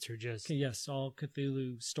based, or just... Yes, all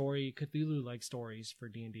Cthulhu-like stories for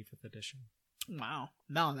D&D 5th edition. Wow.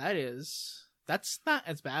 No, that's not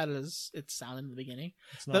as bad as it sounded in the beginning.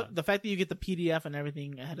 It's not. The fact that you get the PDF and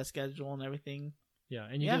everything ahead of schedule and everything. Yeah,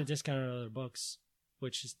 and you get a discount on other books,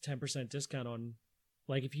 which is 10% discount on,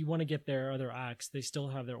 like, if you want to get their other acts, they still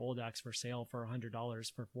have their old acts for sale for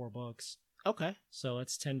 $100 for 4 books. Okay. So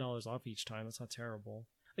that's $10 off each time. That's not terrible.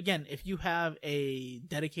 Again, if you have a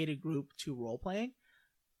dedicated group to role playing,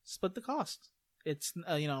 split the cost. It's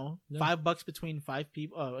 $5 between 5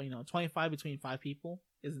 people. 25 between 5 people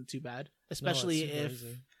isn't too bad, especially if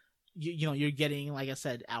you're getting, like I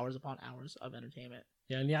said, hours upon hours of entertainment.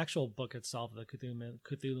 Yeah, and the actual book itself, the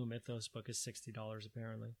Cthulhu Mythos book, is $60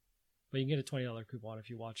 apparently, but you can get a $20 coupon if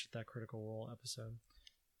you watch that Critical Role episode.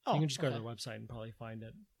 You can just go to their website and probably find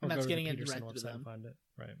it, or and that's go to getting the it Peterson directed to website them. and find it.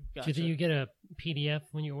 Right. Gotcha. Do you think you get a PDF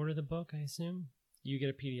when you order the book? I assume. You get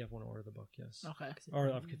a PDF when you order the book, yes. Okay. Or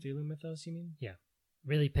of Cthulhu Mythos, you mean? Yeah.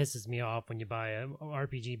 Really pisses me off when you buy a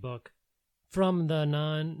RPG book from the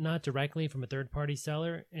not directly from a third-party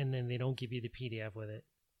seller, and then they don't give you the PDF with it.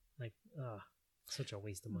 Like, such a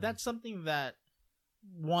waste of money. That's something that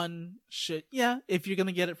one should, if you're going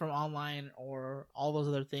to get it from online or all those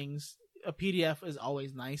other things, a PDF is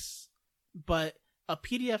always nice, but a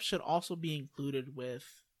PDF should also be included with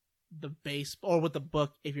the base or with the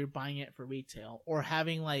book if you're buying it for retail, or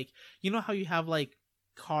having, like, how you have like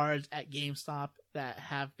cards at GameStop that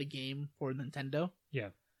have the game for Nintendo? Yeah.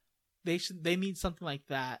 They need something like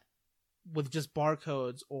that with just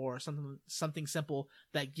barcodes or something simple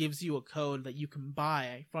that gives you a code that you can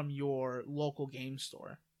buy from your local game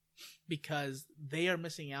store, because they are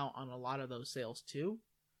missing out on a lot of those sales too.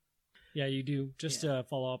 Yeah, you do. Just to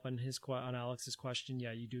follow up on on Alex's question,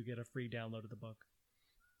 yeah, you do get a free download of the book.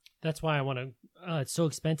 That's why I want to. It's so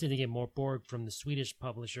expensive to get more Borg from the Swedish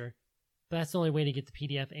publisher. But that's the only way to get the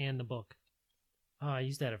PDF and the book.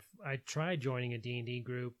 I tried joining a D&D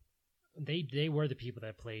group. They were the people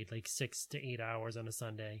that played like 6 to 8 hours on a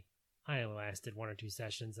Sunday. I lasted 1 or 2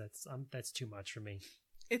 sessions. That's too much for me.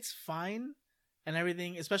 It's fine and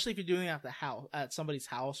everything, especially if you're doing it at somebody's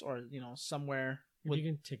house or somewhere. You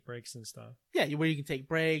can take breaks and stuff. Yeah, where you can take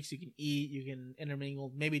breaks, you can eat, you can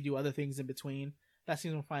intermingle, maybe do other things in between. That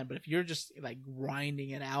seems fine. But if you're just like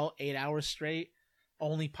grinding it out 8 hours straight,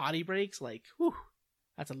 only potty breaks, like, whew,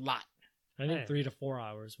 that's a lot. I think 3 to 4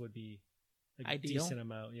 hours would be a ideal. Decent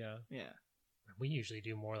amount. Yeah. Yeah. We usually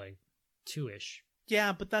do more like 2-ish.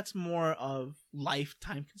 Yeah, but that's more of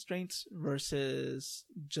lifetime constraints versus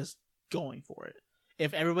just going for it.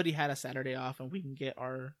 If everybody had a Saturday off and we can get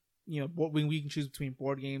our, when we can choose between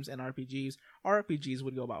board games and RPGs, our RPGs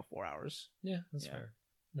would go about 4 hours. Yeah, that's fair.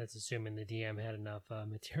 That's assuming the DM had enough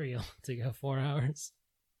material to go 4 hours.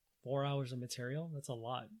 4 hours of material? That's a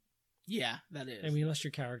lot. Yeah, that is. I mean, unless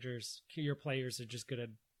your players are just good at,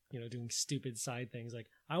 doing stupid side things. Like,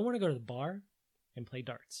 I want to go to the bar and play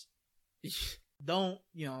darts. Don't,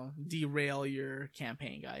 derail your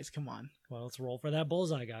campaign, guys. Come on. Well, let's roll for that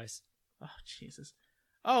bullseye, guys. Oh, Jesus.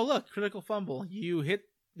 Oh, look, critical fumble.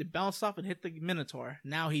 It bounced off and hit the Minotaur.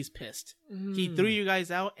 Now he's pissed. He threw you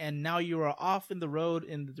guys out, and now you are off in the road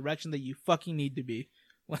in the direction that you fucking need to be.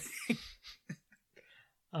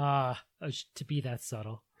 To be that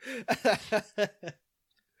subtle.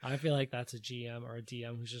 I feel like that's a GM or a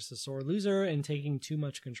DM who's just a sore loser and taking too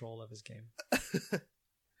much control of his game.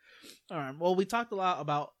 All right. Well, we talked a lot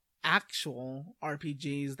about actual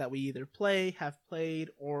RPGs that we either play, have played,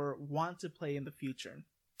 or want to play in the future.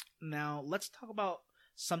 Now, let's talk about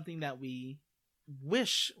something that we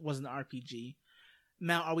wish was an RPG.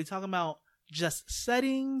 Now, are we talking about just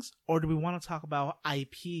settings, or do we want to talk about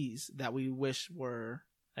IPs that we wish were?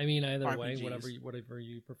 I mean, either way, RPGs. whatever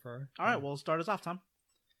you prefer. All right, well, start us off, Tom.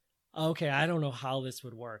 Okay, I don't know how this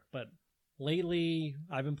would work, but lately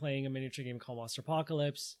I've been playing a miniature game called Monster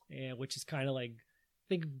Apocalypse, which is kind of like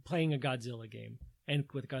playing a Godzilla game. And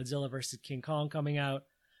with Godzilla versus King Kong coming out,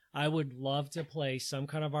 I would love to play some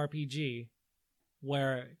kind of RPG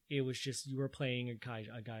where it was just you were playing a kaiju.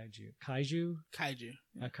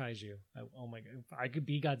 Oh my god! If I could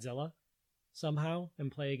be Godzilla somehow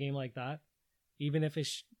and play a game like that, even if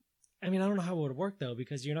it's, I mean, I don't know how it would work though,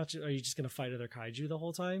 because you're not. Are you just gonna fight other kaiju the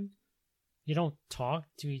whole time? You don't talk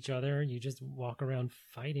to each other. You just walk around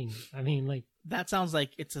fighting. I mean, like That sounds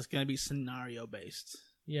like it's just going to be scenario based.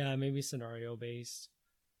 Yeah, maybe scenario based.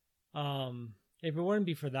 If it wouldn't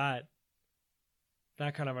be for that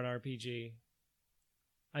kind of an RPG,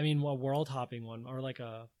 I mean, a world hopping one or like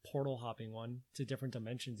a portal hopping one to different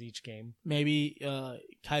dimensions each game. Maybe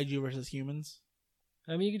kaiju versus humans.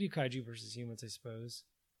 I mean, you could do kaiju versus humans, I suppose,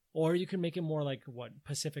 or you could make it more like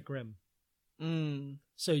Pacific Rim.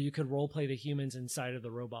 So you could role play the humans inside of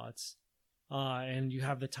the robots, and you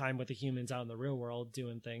have the time with the humans out in the real world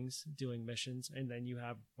doing things, doing missions, and then you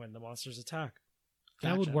have when the monsters attack.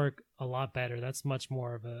 that would Gotcha. work a lot better. That's much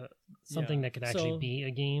more of something that could actually be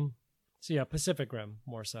a game. So yeah, Pacific Rim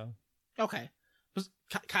more so. Okay.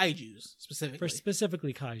 Kaijus specifically. For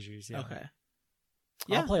specifically kaijus, yeah. Okay.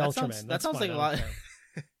 I'll play that Ultraman. Sounds, that That's sounds fine, like a I lot. don't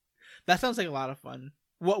care. That sounds like a lot of fun.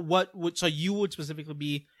 What would so you would specifically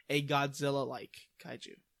be a Godzilla like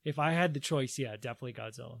kaiju? If I had the choice, yeah, definitely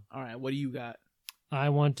Godzilla. All right, what do you got? I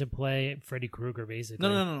want to play Freddy Krueger, basically.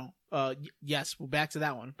 No. Yes, well, back to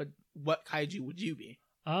that one. But what kaiju would you be?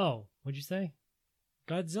 Oh, what'd you say?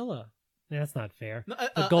 Godzilla. Yeah, that's not fair. No,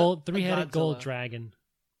 The three-headed gold Godzilla. dragon.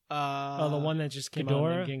 The one that just came out in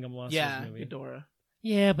Ghidorah? the King of Monsters Yeah, movie. Ghidorah.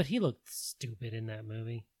 Yeah, but he looked stupid in that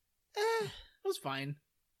movie. It was fine.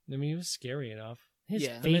 I mean, he was scary enough. His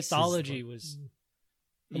Yeah. The The face is mythology like- was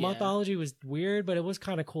Yeah. mythology was weird, but it was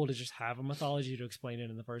kind of cool to just have a mythology to explain it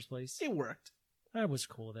in the first place. It worked. I was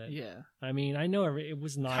cool with it. Yeah. I mean, I know it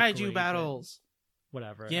was not Kaiju great, but battles.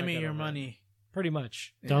 whatever. Give I me get your over it. money. Pretty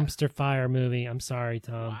much. Yeah. dumpster fire movie. I'm sorry,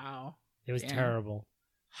 Tom. Wow. It was Damn. terrible.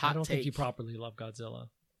 Hot I don't take. think you properly love Godzilla.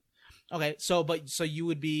 Okay, so you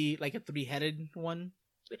would be like a three-headed one.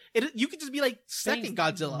 You could just be like second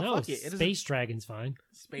Godzilla. No, Fuck it. It Space Dragon's fine.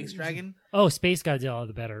 Space Dragon. Oh, Space Godzilla,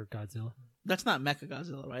 the better Godzilla. That's not Mecha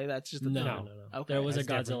Godzilla, right? That's just a No, different- no. Okay, There was a that's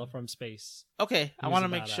Godzilla different. from space. Okay, I He want to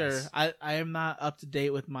was a make sure. badass. I am not up to date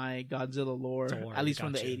with my Godzilla lore, Don't worry, at least we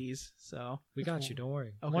from the got you. 80s. So, We got you. Don't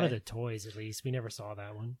worry. okay. One of the toys, at least. We never saw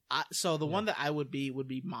that one. so the one that I would be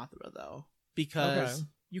Mothra though, because Okay.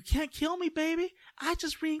 you can't kill me, baby. I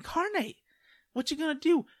just reincarnate. What you gonna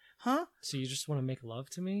do, huh? So you just want to make love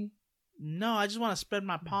to me? No, I just want to spread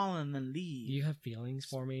my pollen and then leave. Do you have feelings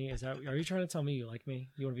for me? Are you trying to tell me you like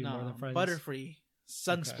me? You want to be more no, than friends? Butterfree,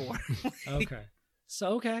 Sunspore. Okay. So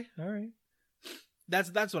okay. All right.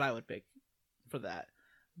 That's what I would pick for that.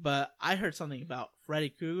 But I heard something about Freddy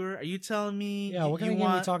Krueger. Are you telling me? Yeah. What kind you of game are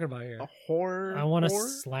we want talking about here? a horror? I want a horror?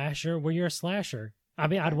 slasher where you're a slasher. I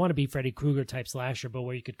mean, I'd want to be Freddy Krueger type slasher, but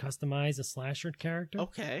where you could customize a slasher character.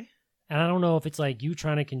 Okay. And I don't know if it's like you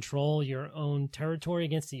trying to control your own territory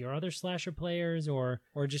against your other slasher players, or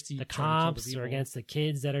just the trying to kill cops, the or people? against the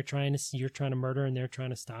kids that are you're trying to murder and they're trying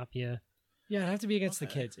to stop you. Yeah, it'd have to be against the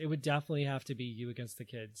Okay. kids. It would definitely have to be you against the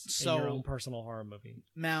kids So- in your own personal horror movie.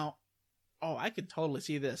 Now, I could totally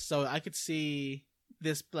see this. So I could see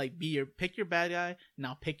this like pick your bad guy.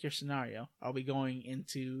 Now pick your scenario. Are we going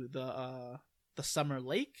into the summer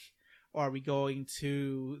lake, or are we going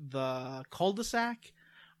to the cul-de-sac?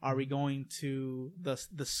 Are we going to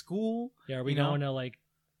the school? Yeah, are we You know? going to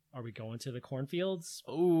are we going to the cornfields?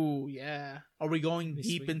 Oh yeah. Are we going Be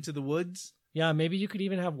deep sweet. into the woods? Yeah, maybe you could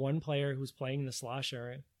even have one player who's playing the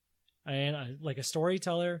slasher, and like a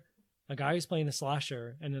storyteller, a guy who's playing the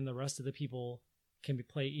slasher, and then the rest of the people can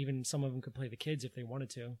play. Even some of them could play the kids if they wanted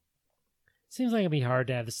to. Seems like it'd be hard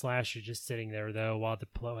to have the slasher just sitting there though while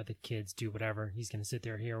the kids do whatever. He's gonna sit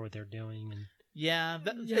there, hear what they're doing, and Yeah.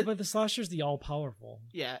 Yeah, but the slasher's the all powerful.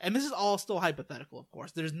 yeah, and this is all still hypothetical, of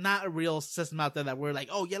course. There's not a real system out there that we're like,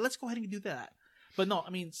 oh yeah, let's go ahead and do that. But no, I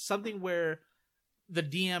mean something where the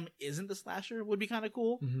DM isn't the slasher would be kind of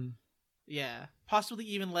cool. Mm-hmm. Yeah, possibly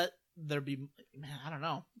even let there be. Man, I don't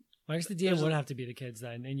know. I guess the There's DM would a- have to be the kids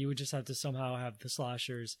then, and you would just have to somehow have the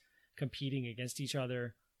slashers competing against each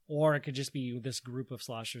other, Or it could just be this group of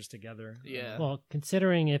slashers together. Yeah. Well,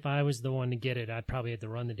 considering if I was the one to get it, I'd probably have to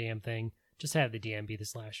run the damn thing. Just have the DM be the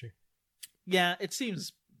slasher. Yeah, it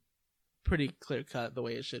seems pretty clear cut the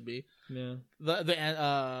way it should be. Yeah.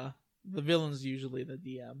 The villain's usually the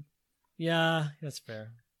DM. Yeah, that's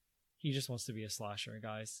fair. He just wants to be a slasher,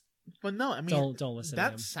 guys. But no, I mean, Don't listen to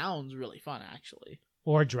that him. sounds really fun, actually.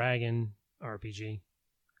 Or Dragon RPG.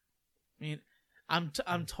 I mean,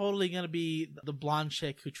 I'm totally gonna be the blonde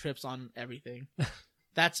chick who trips on everything.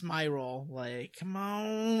 That's my role. Like, come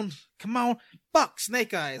on, fuck,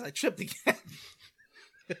 Snake Eyes, I tripped again.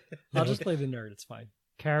 I'll just play the nerd. It's fine.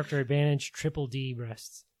 Character advantage, triple D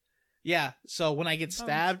breasts. Yeah, so when I get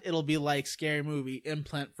stabbed, it'll be like Scary Movie,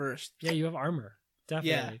 implant first. Yeah, you have armor.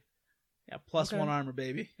 Definitely. Yeah, plus Okay. 1 armor,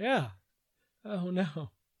 baby. Yeah. Oh,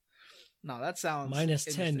 no. No, that sounds Minus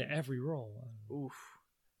 10 to interesting. every roll. Oof,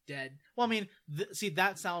 dead. Well, I mean, see,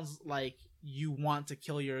 that sounds like you want to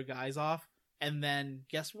kill your guys off, and then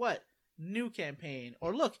guess what? New campaign,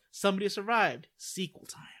 or look, somebody survived. Sequel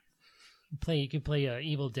time. You could play a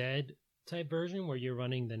Evil Dead type version where you're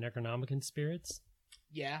running the Necronomicon spirits.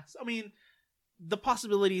 Yeah, so, I mean, the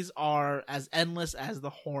possibilities are as endless as the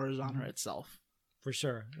horror genre itself. For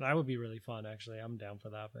sure. That would be really fun, actually. I'm down for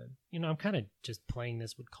that, but You know, I'm kind of just playing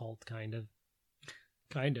this with Cult, kind of.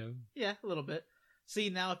 kind of. Yeah, a little bit. See,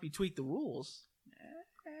 now if you tweak the rules.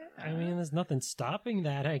 I mean, there's nothing stopping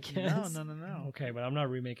that, I guess. No. Okay, but I'm not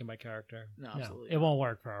remaking my character. No, No, absolutely. it won't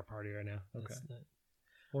work for our party right now. Okay. That's not-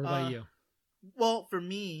 What about you? Well, for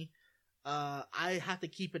me, I have to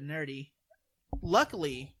keep it nerdy.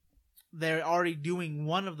 Luckily, they're already doing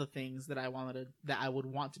one of the things that I would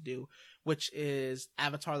want to do, which is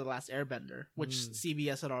Avatar: The Last Airbender, which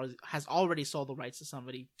CBS has already sold the rights to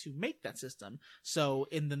somebody to make that system. So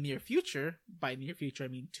in the near future, by near future I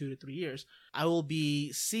mean 2 to 3 years, I will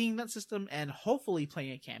be seeing that system and hopefully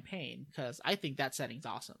playing a campaign because I think that setting's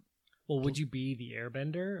awesome. Well, would you be the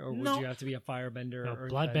airbender, or would No. you have to be a firebender No, or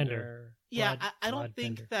bloodbender. Yeah, Blood- I don't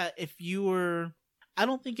think bloodbender. that if you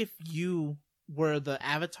were the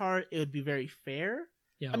Avatar, it would be very fair.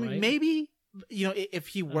 Yeah, I mean, right? maybe, if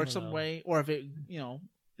he worked don't some know. way, or if it,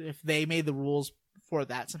 if they made the rules for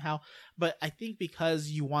that somehow. But I think because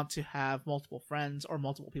you want to have multiple friends or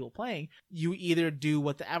multiple people playing, you either do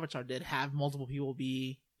what the Avatar did, have multiple people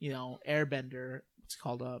be, airbender, what's it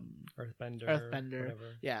called, Earthbender. Earthbender,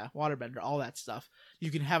 Whatever. yeah, waterbender, all that stuff. You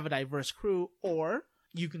can have a diverse crew, or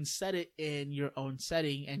you can set it in your own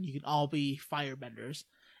setting and you can all be firebenders.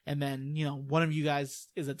 And then, one of you guys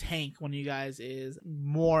is a tank, one of you guys is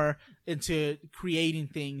more into creating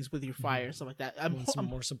things with your fire, stuff like that. Want some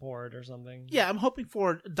more support or something. Yeah, I'm hoping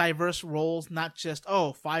for diverse roles, not just,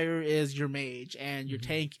 fire is your mage and your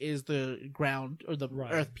tank is the ground or the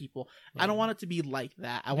Right. earth people. Right. I don't want it to be like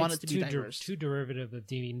that. I want it to be diverse. Too derivative of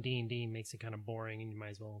D&D makes it kind of boring, and you might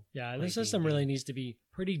as well. Yeah, play the system D&D. really needs to be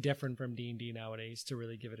pretty different from D&D nowadays to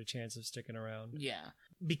really give it a chance of sticking around. Yeah.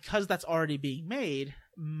 Because that's already being made,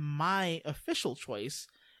 my official choice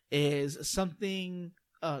is something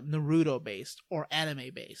Naruto based or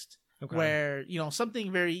anime based. Okay. Where,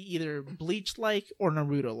 something very either Bleach like or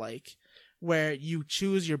Naruto like, where you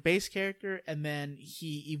choose your base character and then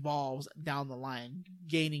he evolves down the line,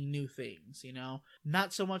 gaining new things,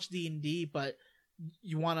 Not so much D&D, but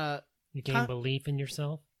you want to. You gain Huh? belief in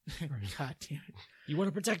yourself. God damn it. You want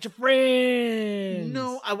to protect your friends.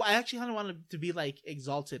 No, I actually kind of want it to be like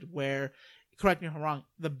Exalted, where, correct me if I'm wrong,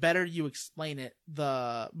 the better you explain it,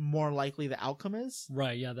 the more likely the outcome is.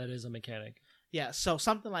 Right, yeah, that is a mechanic. Yeah, so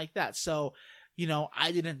something like that. So,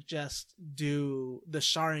 I didn't just do the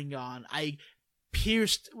Sharingan. I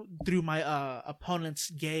pierced through my opponent's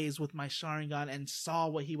gaze with my Sharingan and saw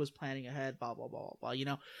what he was planning ahead, blah, blah, blah, blah,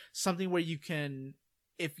 blah. Something where you can,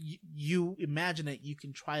 if you imagine it, you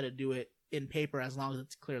can try to do it in paper as long as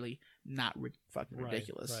it's clearly not fucking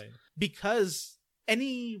ridiculous. Right. Because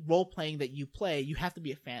any role playing that you play, you have to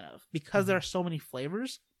be a fan of. Because there are so many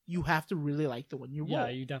flavors, you have to really like the one you roll. Yeah,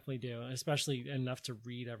 you definitely do, especially enough to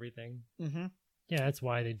read everything. Mm-hmm. Yeah, that's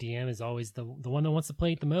why the DM is always the one that wants to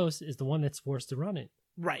play it the most is the one that's forced to run it.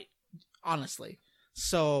 Right. Honestly.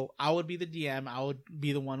 So I would be the DM. I would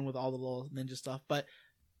be the one with all the little ninja stuff. But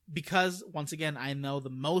because, once again, I know the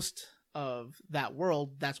most of that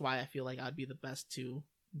world, that's why I feel like I'd be the best to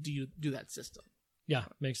do that system. Yeah,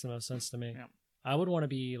 makes the most sense to me. Yeah. I would want to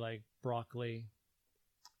be like broccoli.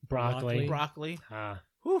 Broccoli. Broccoli. Ah,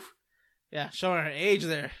 Whew. Yeah, showing her age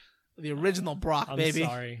there. The original Brock, I'm baby.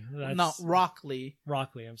 sorry. That's No, Rockley.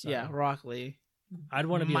 broccoli. I'm sorry. Yeah, Rockley. I'd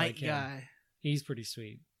want to be Mike like him. guy. He's pretty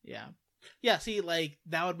sweet. Yeah. Yeah, see, like,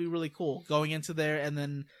 that would be really cool. Going into there and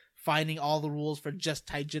then finding all the rules for just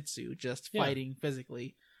taijutsu, just Yeah. fighting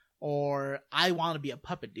physically. or I want to be a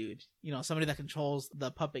puppet dude. You know, somebody that controls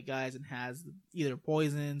the puppet guys and has either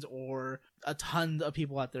poisons or a ton of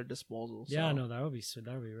people at their disposal. So, Yeah, no, that would be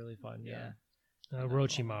really fun. Yeah.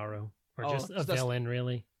 Orochimaru. Or Oh, just a that's- villain,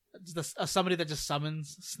 really. Just somebody that just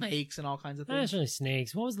summons snakes and all kinds of Not things. necessarily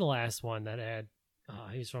snakes. What was the last one that had...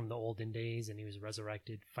 he was from the olden days, and he was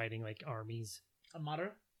resurrected, fighting, like, armies. A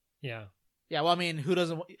Madara? Yeah. Yeah, well, I mean, who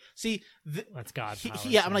doesn't see? That's God power.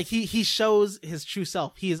 Yeah, I'm like he shows his true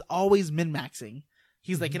self. He is always min-maxing.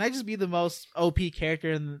 He's like, Mhm. can I just be the most OP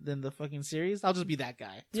character in the fucking series? I'll just be that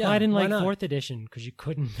guy. That's why I didn't why like not? 4th edition, because you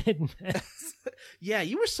couldn't min-max. Yeah,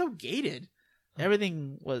 you were so gated.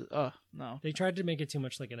 Everything was no. They tried to make it too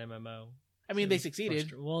much like an MMO. I mean, It they was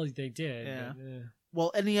succeeded. Well, they did. Yeah. But,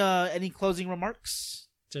 Well, any closing remarks?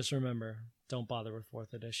 just remember, don't bother with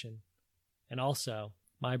 4th edition. And also,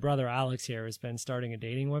 my brother Alex here has been starting a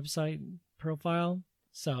dating website profile.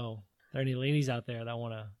 So, if there are any ladies out there that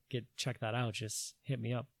want to check that out, just hit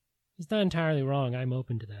me up. He's not entirely wrong. I'm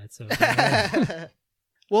open to that. So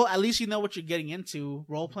Well, at least you know what you're getting into.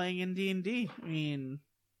 Role playing in D&D. I mean,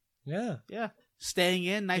 Yeah. staying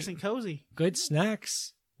in nice and cozy. Good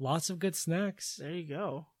snacks. Lots of good snacks. There you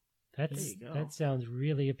go. There you go. that sounds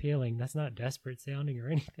really appealing. That's not desperate sounding or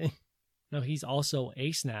anything. No, he's also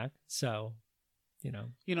a snack. So, You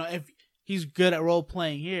know, if he's good at role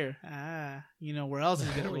playing here, you know where else he's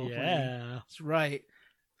good at role playing. yeah. That's right.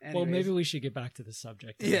 Well, Anyways. maybe we should get back to the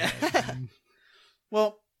subject. Yeah.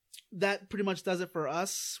 Well, that pretty much does it for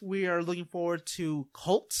us. We are looking forward to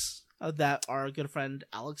Cults that our good friend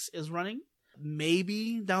Alex is running.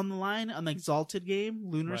 Maybe down the line, an Exalted game,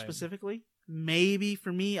 Lunar Right. specifically. Maybe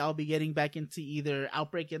for me, I'll be getting back into either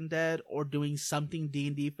Outbreak Undead or doing something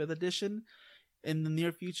D&D 5th edition in the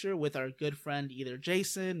near future with our good friend either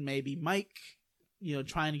Jason, maybe Mike. You know,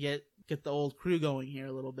 trying to get the old crew going here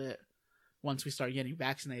a little bit once we start getting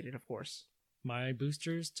vaccinated, of course. My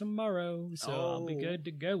booster's tomorrow, so I'll be Oh. good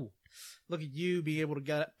to go. Look at you being able to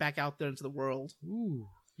get back out there into the world. Ooh.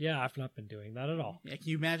 Yeah, I've not been doing that at all. Yeah, can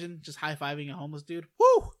you imagine just high-fiving a homeless dude?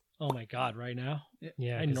 Woo! Oh my god, right now?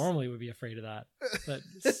 Yeah, I 'cause- normally would be afraid of that. But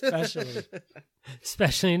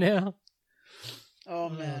especially now. Oh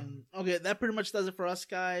man. Okay, that pretty much does it for us,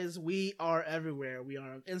 guys. We are everywhere. We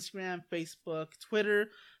are on Instagram, Facebook,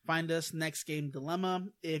 Twitter. Find us Next Game Dilemma.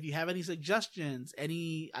 If you have any suggestions,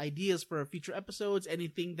 any ideas for future episodes,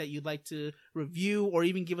 anything that you'd like to review, or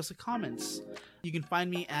even give us a comments, you can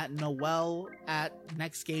find me at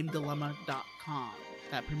noel@nextgamedilemma.com.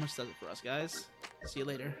 That pretty much does it for us, guys. See you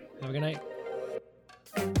later. have a good night.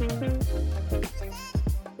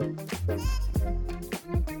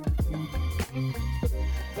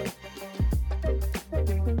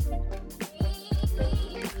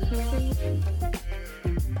 Thank you.